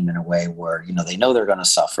his team in a way where they know they're going to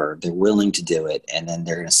suffer, they're willing to do it, and then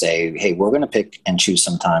they're going to say, hey, we're going to pick and choose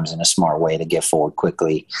sometimes in a smart way to get forward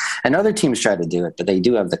quickly. And other teams try to do it, but they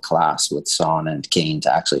do have the class with Son and Kane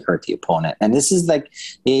to actually hurt the opponent. And this is like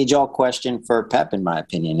the age-old question for Pep, in my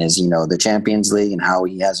opinion, is, the Champions League and how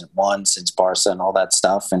he hasn't won since Barca and all that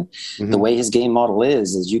stuff. And the way his game model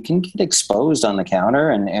is you can get exposed on the counter.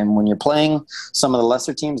 And when you're playing some of the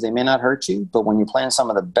lesser teams, they may not hurt you, but when you're playing some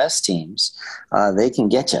of the best teams, they can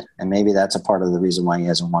get you. And maybe that's a part of the reason why he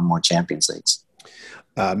hasn't won more Champions Leagues.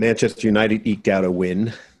 Manchester United eked out a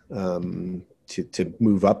win to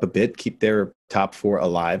move up a bit, keep their top 4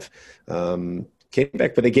 alive. Came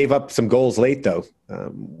back, but they gave up some goals late, though,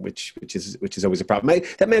 which is always a problem.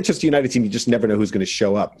 That Manchester United team, you just never know who's going to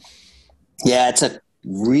show up. Yeah, it's a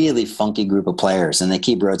really funky group of players, and they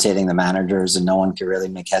keep rotating the managers, and no one can really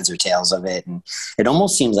make heads or tails of it. And it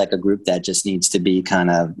almost seems like a group that just needs to be kind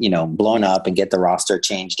of, blown up and get the roster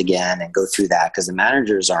changed again and go through that, because the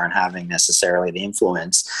managers aren't having necessarily the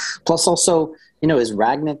influence. Plus also, is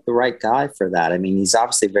Ragnick the right guy for that? I mean, he's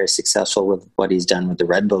obviously very successful with what he's done with the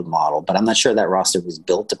Red Bull model, but I'm not sure that roster was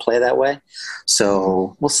built to play that way.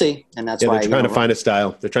 So we'll see. And that's why they're trying to find a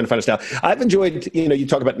style. I've enjoyed, you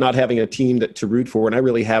talk about not having a team to root for, and I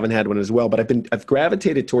really haven't had one as well, but I've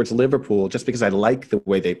gravitated towards Liverpool just because I like the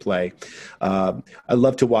way they play. I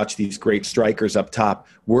love to watch these great strikers up top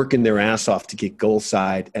working their ass off to get goal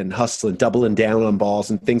side and hustling, doubling down on balls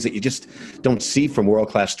and things that you just don't see from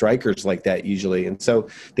world-class strikers like that usually. And so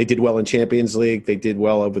they did well in Champions League. They did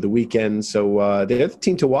well over the weekend. So they're the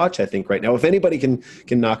team to watch, I think, right now. If anybody can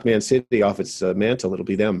knock Man City off its mantle, it'll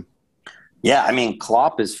be them. Yeah, I mean,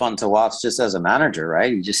 Klopp is fun to watch just as a manager,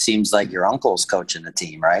 right? He just seems like your uncle's coaching the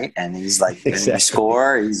team, right? And he's like, when they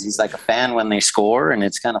score, he's like a fan when they score, and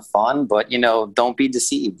it's kind of fun. But, don't be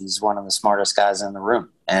deceived. He's one of the smartest guys in the room.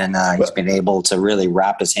 And he's been able to really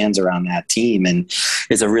wrap his hands around that team. And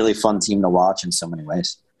it's a really fun team to watch in so many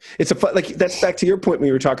ways. It's that's back to your point when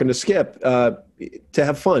you were talking to Skip, to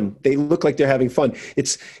have fun. They look like they're having fun.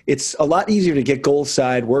 It's a lot easier to get goal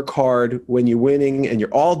side, work hard when you're winning and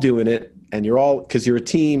you're all doing it, and you're all, because you're a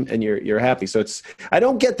team and you're happy. So I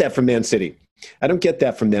don't get that from Man City. I don't get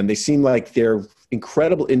that from them. They seem like they're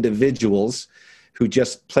incredible individuals who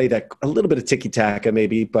just play that a little bit of tiki-taka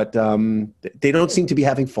maybe, but they don't seem to be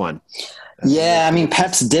having fun. Yeah, I mean,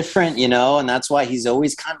 Pep's different, and that's why he's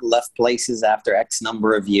always kind of left places after X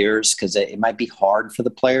number of years, because it might be hard for the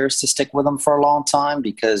players to stick with him for a long time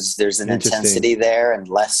because there's an intensity there and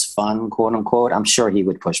less fun, quote unquote. I'm sure he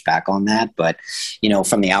would push back on that. But,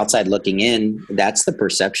 from the outside looking in, that's the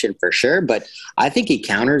perception for sure. But I think he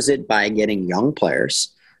counters it by getting young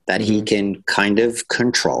players that he can kind of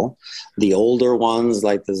control. The older ones,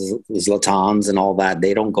 like the Zlatans and all that,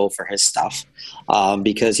 they don't go for his stuff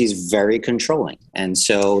because he's very controlling. And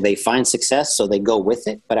so they find success, so they go with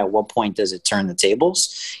it. But at what point does it turn the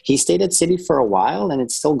tables? He stayed at City for a while, and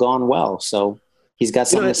it's still gone well. So he's got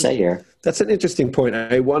something to say here. That's an interesting point.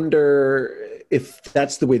 I wonder if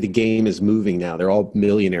that's the way the game is moving now. They're all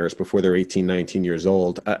millionaires before they're 18, 19 years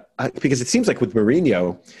old. Because it seems like with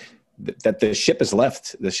Mourinho, that the ship has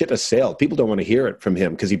left. The ship has sailed. People don't want to hear it from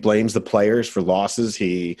him because he blames the players for losses.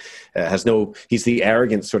 He he's the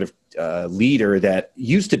arrogant sort of leader that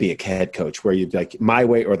used to be a head coach where you'd like my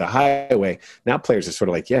way or the highway. Now players are sort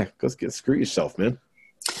of like, yeah, go screw yourself, man.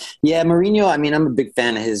 Yeah, Mourinho, I mean, I'm a big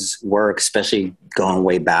fan of his work, especially going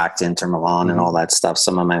way back to Inter Milan and all that stuff.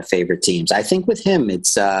 Some of my favorite teams. I think with him,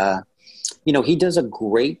 it's, he does a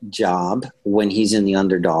great job when he's in the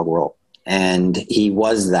underdog role. And he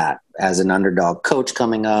was that as an underdog coach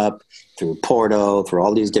coming up through Porto, through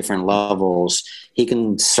all these different levels. He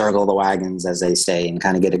can circle the wagons, as they say, and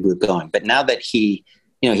kind of get a group going. But now that he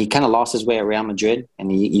kind of lost his way at Real Madrid,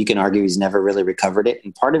 and you can argue he's never really recovered it.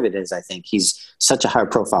 And part of it is, I think, he's such a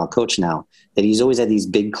high-profile coach now that he's always at these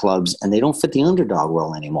big clubs, and they don't fit the underdog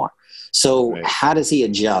role anymore. So How does he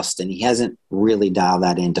adjust? And he hasn't really dialed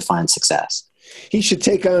that in to find success. He should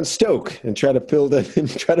take on Stoke and try to build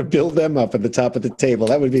them up at the top of the table.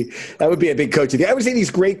 That would be a big coach. I always see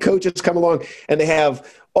these great coaches come along and they have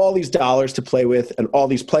all these dollars to play with and all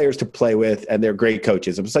these players to play with, and they're great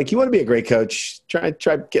coaches. It's like, you want to be a great coach, try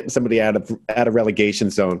getting somebody out of relegation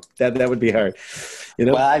zone. That would be hard.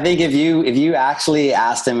 Well, I think if you actually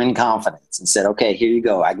asked him in confidence and said, okay, here you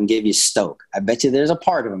go, I can give you Stoke, I bet you there's a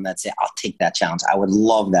part of him that say, I'll take that challenge. I would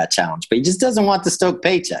love that challenge. But he just doesn't want the Stoke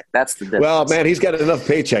paycheck. That's the difference. Well, man, he's got enough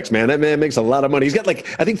paychecks, man. That man makes a lot of money. He's got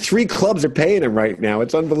I think 3 clubs are paying him right now.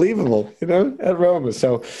 It's unbelievable, at Roma.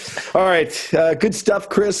 So, all right. Good stuff,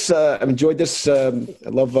 Chris. I've enjoyed this. I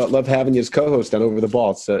love having you as co-host on Over the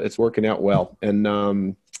Ball. It's working out well.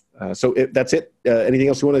 And so that's it. Anything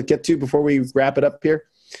else you want to get to before we wrap it up here?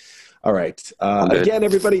 All right. Again,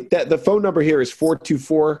 everybody, the phone number here is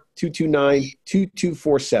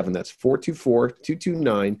 424-229-2247. That's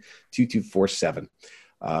 424-229-2247.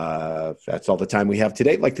 That's all the time we have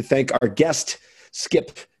today. I'd like to thank our guest,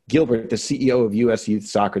 Skip Gilbert, the CEO of US Youth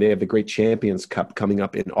Soccer. They have the Great Champions Cup coming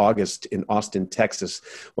up in August in Austin, Texas.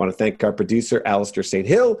 I want to thank our producer, Alistair St.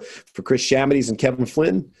 Hill. For Chris Shamides and Kevin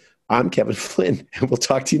Flynn, I'm Kevin Flynn, and we'll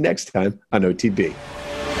talk to you next time on OTB.